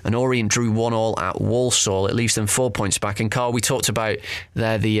hand. And Orient drew 1-1 at Walsall. It leaves them 4 points back. And Carl, we talked about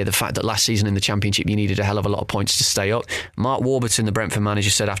there the fact that last season in the Championship you needed a hell of a lot of points to stay up. Mark Warburton, the Brentford manager,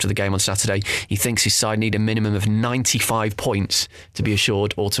 said after the game on Saturday he thinks his side need a minimum of 95 points to be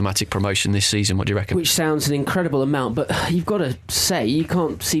assured automatic promotion this season. What do you reckon? Which sounds an incredible amount, but you've got to say you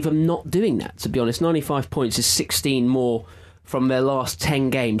can't see them not doing that, to be honest. 95 points is 16 more from their last 10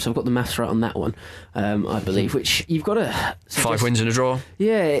 games. I've got the maths right on that one, I believe, which you've got to suggest. 5 wins and a draw.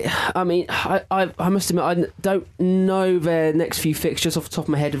 Yeah, I mean, I must admit, I don't know their next few fixtures off the top of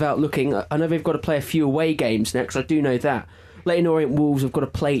my head without looking. I know they've got to play a few away games next, I do know that. Leyton Orient Wolves have got to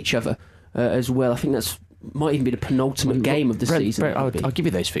play each other as well. I think that's might even be the penultimate game of the season. Brett, I'll give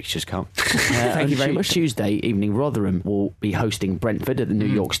you those fixtures, Carl. Thank you very much. Tuesday evening, Rotherham will be hosting Brentford at the New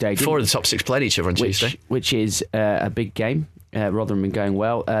York Stadium. 4 of the top 6 played each other on Tuesday. Which is a big game. Rotherham been going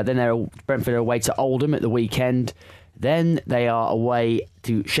well. Then Brentford are away to Oldham at the weekend. Then they are away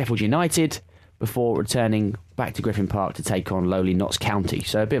to Sheffield United before returning back to Griffin Park to take on lowly Notts County.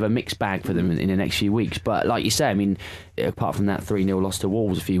 So a bit of a mixed bag for them in the next few weeks. But like you say, I mean, apart from that 3-0 loss to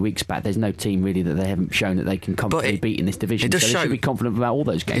Wolves a few weeks back, there's no team really that they haven't shown that they can comfortably beat in this division. It does show, they should be confident about all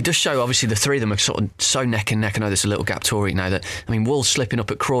those games. It does show, obviously, the three of them are sort of so neck and neck. I know there's a little gap to Orient now. Wolves slipping up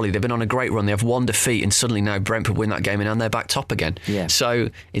at Crawley. They've been on a great run. They have one defeat, and suddenly now Brentford win that game and they're back top again. Yeah. So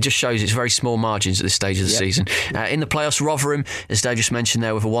it just shows it's very small margins at this stage of the season. In the playoffs, Rotherham, as Dave just mentioned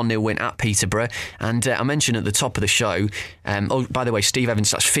there, with a 1-0 win at Peterborough. And I mentioned at the top of the show, by the way, Steve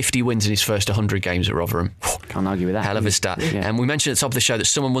Evans, that's 50 wins in his first 100 games at Rotherham. Can't argue with that. Hell of a stat. Yeah. And we mentioned at the top of the show that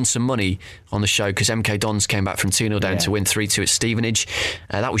someone won some money on the show because MK Dons came back from 2-0 down to win 3-2 at Stevenage.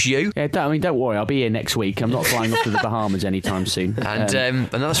 That was you. Yeah, don't worry, I'll be here next week. I'm not flying off to the Bahamas anytime soon. And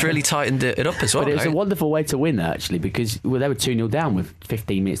that's really tightened it up as well. But it's a wonderful way to win, actually, because they were 2-0 down with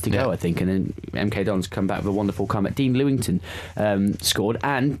 15 minutes to go, I think, and then MK Dons come back with a wonderful comeback. Dean Lewington scored,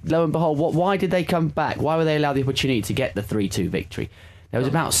 and lo and behold, why did they come back? Why were they allowed the opportunity to get the 3-2 victory? There was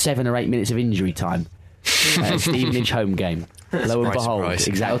about 7 or 8 minutes of injury time. Stevenage home game. Lo and behold,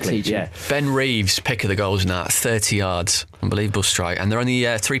 exactly. Yeah. Ben Reeves, pick of the goals now, 30 yards. Unbelievable strike. And they're only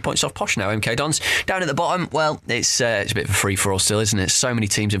 3 points off Posh now, MK Dons. Down at the bottom, well, it's a bit of a free-for-all still, isn't it? So many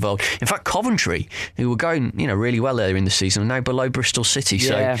teams involved. In fact, Coventry, who were going really well earlier in the season, are now below Bristol City.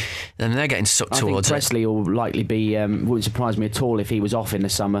 Yeah. So then they're getting sucked towards it. I think Presley will likely be, wouldn't surprise me at all if he was off in the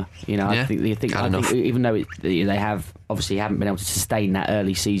summer. I think even though they have obviously haven't been able to sustain that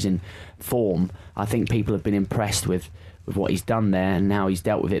early season form, I think people have been impressed with what he's done there and how he's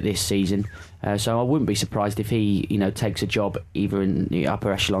dealt with it this season. So I wouldn't be surprised if he, takes a job either in the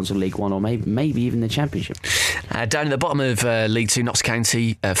upper echelons of League One or maybe even the Championship. Down at the bottom of League Two, Notts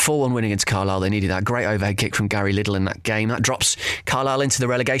County, 4-1 win against Carlisle. They needed that great overhead kick from Gary Liddell in that game. That drops Carlisle into the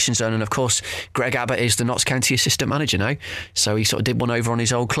relegation zone, and of course Greg Abbott is the Notts County assistant manager now, so he sort of did one over on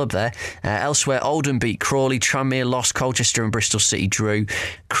his old club there. Elsewhere, Oldham beat Crawley, Tranmere lost, Colchester and Bristol City drew.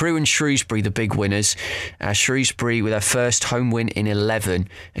 Crewe and Shrewsbury, the big winners. Shrewsbury with their first home win in 11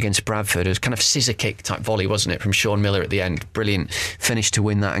 against Bradford. It was kind of scissor kick type volley, wasn't it, from Sean Miller at the end. Brilliant finish to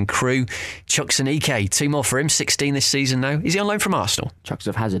win that. And Crewe, Chuks and Ike, 2 more for him, 16 this season now. Is he on loan from Arsenal? Chuks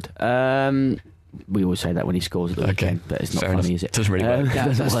of Hazard. We always say that when he scores at the weekend, but it's not Fair funny, enough. is it? Doesn't really work.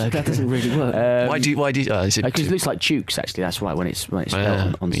 That doesn't really work. Why do you? Because it looks like Chooks, actually. That's right, when it's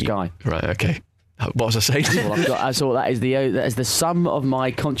spelled on Sky. Right, okay. What was I saying? I thought that is the sum of my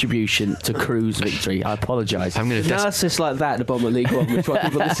contribution to Crewe's victory. I apologise. I'm going to analysis like that at the bottom of League One, which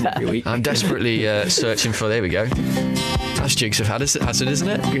people listen every week. I'm desperately searching for. There we go. That's Dukes of Hazard, isn't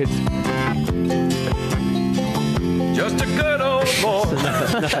it? Good. just a good old boy.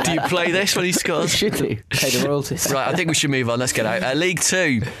 Do you play this when he scores? Should do. Pay the royalties. Right, I think we should move on. Let's get out. League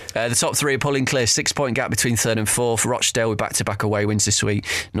Two, the top three are pulling clear. 6-point gap between third and fourth. Rochdale with back-to-back away wins this week.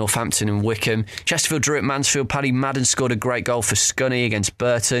 Northampton and Wickham. Chesterfield drew at Mansfield. Paddy Madden scored a great goal for Scunny against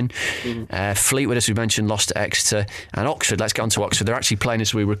Burton. Fleetwood, as we mentioned, lost to Exeter. And Oxford, let's get on to Oxford. They're actually playing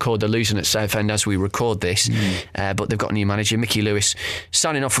as we record. They're losing at Southend as we record this. But they've got a new manager, Mickey Lewis,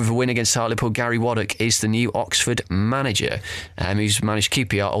 signing off with a win against Hartlepool. Gary Waddock is the new Oxford manager, who's managed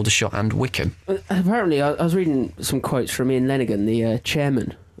QPR, Aldershot and Wickham. Apparently, I was reading some quotes from Ian Lenigan, the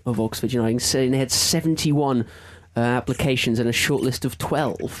chairman of Oxford United, saying they had 71 applications and a short list of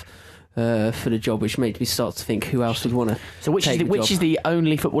 12 for the job, which made me start to think who else would want to. So which is the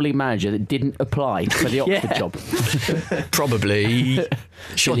only Football League manager that didn't apply for the Oxford job? Probably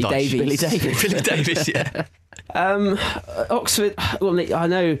Billy Davies. Billy Davies, yeah. Oxford. Well, I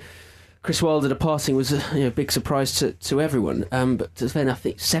know Chris Wilder departing was a big surprise to everyone. But then I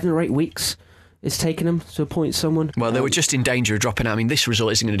think 7 or 8 weeks it's taken them to appoint someone. Well, they were just in danger of dropping out. I mean, this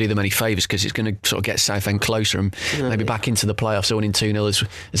result isn't going to do them any favours because it's going to sort of get Southend closer and maybe back into the playoffs. They're winning 2-0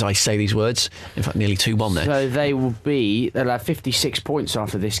 as I say these words. In fact, nearly 2-1 there. So they'll have 56 points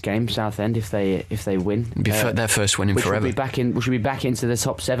after this game, Southend, if they win. It'll be their first win in forever. We should be back into the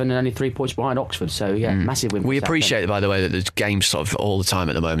top 7 and only 3 points behind Oxford. So massive win. We appreciate, by the way, that there's games sort of all the time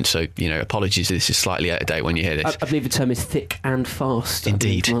at the moment. So apologies if this is slightly out of date when you hear this. I believe the term is thick and fast.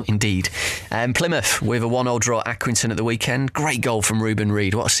 Indeed. Plymouth with a 1-1 draw at Accrington at the weekend. Great goal from Ruben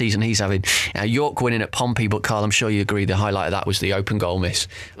Reid. What a season he's having. York winning at Pompey, but Carl, I'm sure you agree the highlight of that was the open goal miss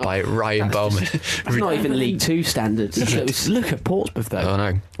by Ryan Bowman. It's not even League 2 standards. Look at Portsmouth though. Oh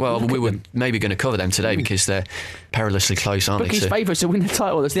no. Well, we were maybe going to cover them today because they're perilously close, aren't Bookies' they? favourites to win the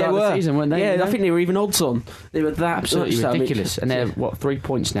title at the start of the season, weren't they? Yeah, I think they were even odds on. They were that absolutely ridiculous. And they're 3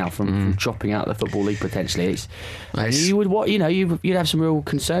 points now from dropping out of the Football League potentially. You'd have some real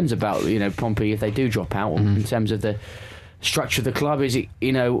concerns about Pompey if they do drop out in terms of the structure of the club. Is it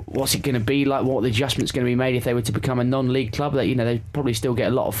what's it going to be like? What the adjustments going to be made if they were to become a non-league club? That they probably still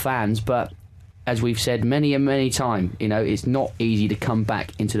get a lot of fans, but as we've said many and many times, it's not easy to come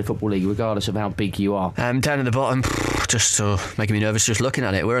back into the Football League regardless of how big you are. Down at the bottom, just making me nervous just looking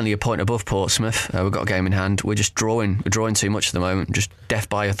at it. We're only a point above Portsmouth. We've got a game in hand. We're just drawing. We're drawing too much at the moment. Just death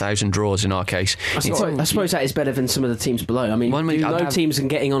by 1,000 draws in our case. I suppose that is better than some of the teams below. I mean, teams are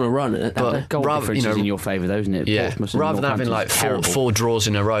getting on a run. But goal difference is in your favour, though, isn't it? Yeah. Rather than having like four draws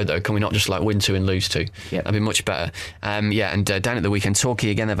in a row, though, can we not just win 2 and lose 2? Yep. That'd be much better. And down at the weekend, Torquay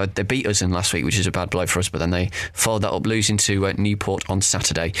again. They beat us in last week, which is a bad blow for us. But then they followed that up, losing to Newport on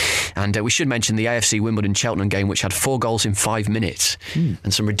Saturday. And we should mention the AFC Wimbledon-Cheltenham game, which had 4 goals in 5 minutes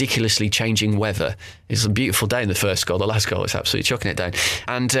and some ridiculously changing weather. It's a beautiful day in the first goal. The last goal is absolutely chucking it down.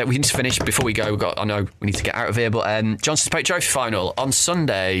 And we need to finish before we go. I know we need to get out of here, but Johnson's Paint Trophy final on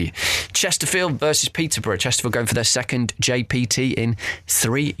Sunday. Chesterfield versus Peterborough. Chesterfield going for their second JPT in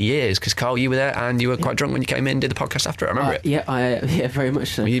 3 years. Because Carl, you were there and you were quite drunk when you came in and did the podcast after it. I remember it. Yeah, very much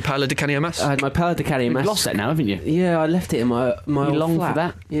so. Were you Paolo Di Canio Mas? I had my Paolo Di Canio Mas. You've lost that now, haven't you? Yeah, I left it in my you old long flat. for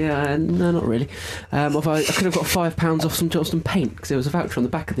that? Yeah, no, not really. I could have got £5 off some Johnston paint because there was a voucher on the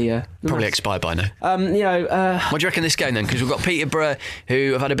back of the probably expired by now. What do you reckon this game then? Because we've got Peterborough,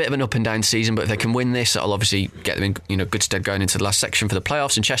 who have had a bit of an up and down season, but if they can win this, that'll obviously get them in good stead going into the last section for the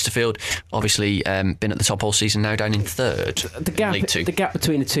playoffs. And Chesterfield, obviously, been at the top all season, now down in third. The gap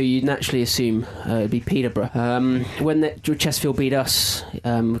between the two, you'd naturally assume it'd be Peterborough. When Chesterfield beat us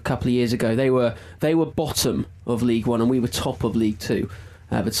a couple of years ago, they were bottom of League One and we were top of League Two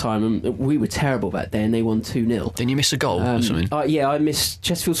at the time, and we were terrible back then. They won 2-0. Didn't you miss a goal or something? I missed.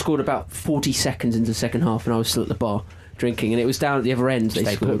 Chesterfield scored about 40 seconds into the second half, and I was still at the bar drinking, and it was down at the other end.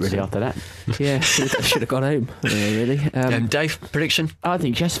 They scored really after that. Yeah, should have gone home. Really. Dave, prediction? I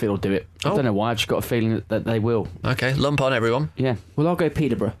think Chesterfield will do it. I don't know why. I've just got a feeling that they will. Okay, lump on everyone. Yeah. Well, I'll go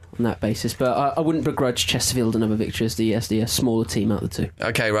Peterborough on that basis, but I wouldn't begrudge Chesterfield another victory as the smaller team out of the two.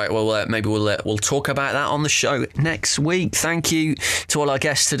 Okay, right. Well, maybe we'll talk about that on the show next week. Thank you to all our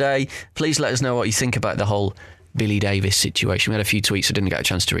guests today. Please let us know what you think about the whole Billy Davies situation. We had a few tweets I didn't get a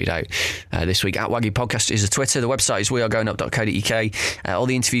chance to read out this week. @Waggy Podcast is the Twitter. The website is wearegoingup.co.uk. All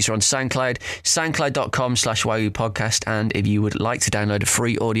the interviews are on SoundCloud, soundcloud.com/Waggy Podcast. And if you would like to download a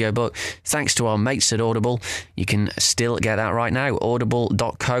free audiobook, thanks to our mates at Audible, you can still get that right now.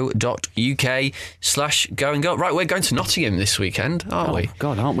 audible.co.uk/goingup. Right, we're going to Nottingham this weekend, aren't we?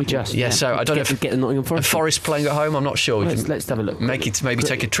 God, aren't we just? Yeah, so I don't know if get the Nottingham Forest. Forest playing at home, I'm not sure. Let's have a look. Maybe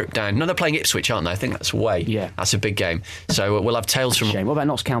take a trip down. No, they're playing Ipswich, aren't they? I think that's away. Yeah. That's a big game. So we'll have tales from... Shame. What about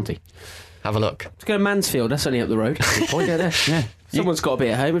Notts County? Have a look. Let's go to Mansfield. That's only up the road. Point there. Yeah. Someone's got to be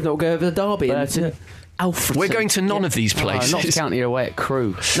at home. If not, we'll go over the Derby. Alfreton. We're going to none of these places. Notts County are away at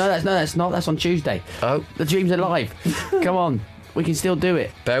Crewe. No, that's not. That's on Tuesday. Oh. The dream's alive. Come on. We can still do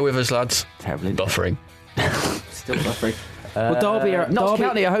it. Bear with us, lads. Terribly. Buffering. Still buffering. Well, Notts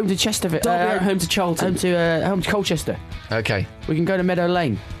County are home to Chesterfield. Derby are home to Charlton. Home to Colchester. Okay. We can go to Meadow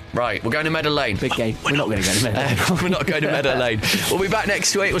Lane. Right, we're going to Meadow Lane. Big game. We're not going to go to Meadow Lane. We're not going to Meadow Lane. We'll be back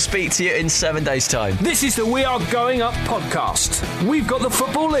next week. We'll speak to you in 7 days' time. This is the We Are Going Up podcast. We've got the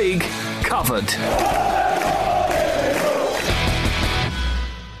Football League covered.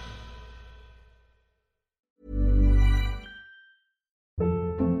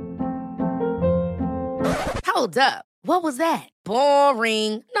 Hold up. What was that?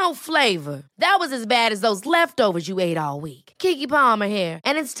 Boring. No flavor. That was as bad as those leftovers you ate all week. Keke Palmer here,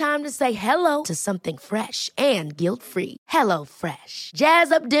 and it's time to say hello to something fresh and guilt-free. Hello Fresh.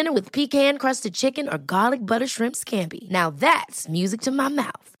 Jazz up dinner with pecan-crusted chicken or garlic butter shrimp scampi. Now that's music to my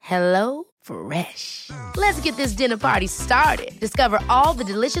mouth. Hello Fresh. Let's get this dinner party started. Discover all the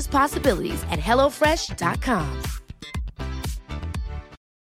delicious possibilities at HelloFresh.com.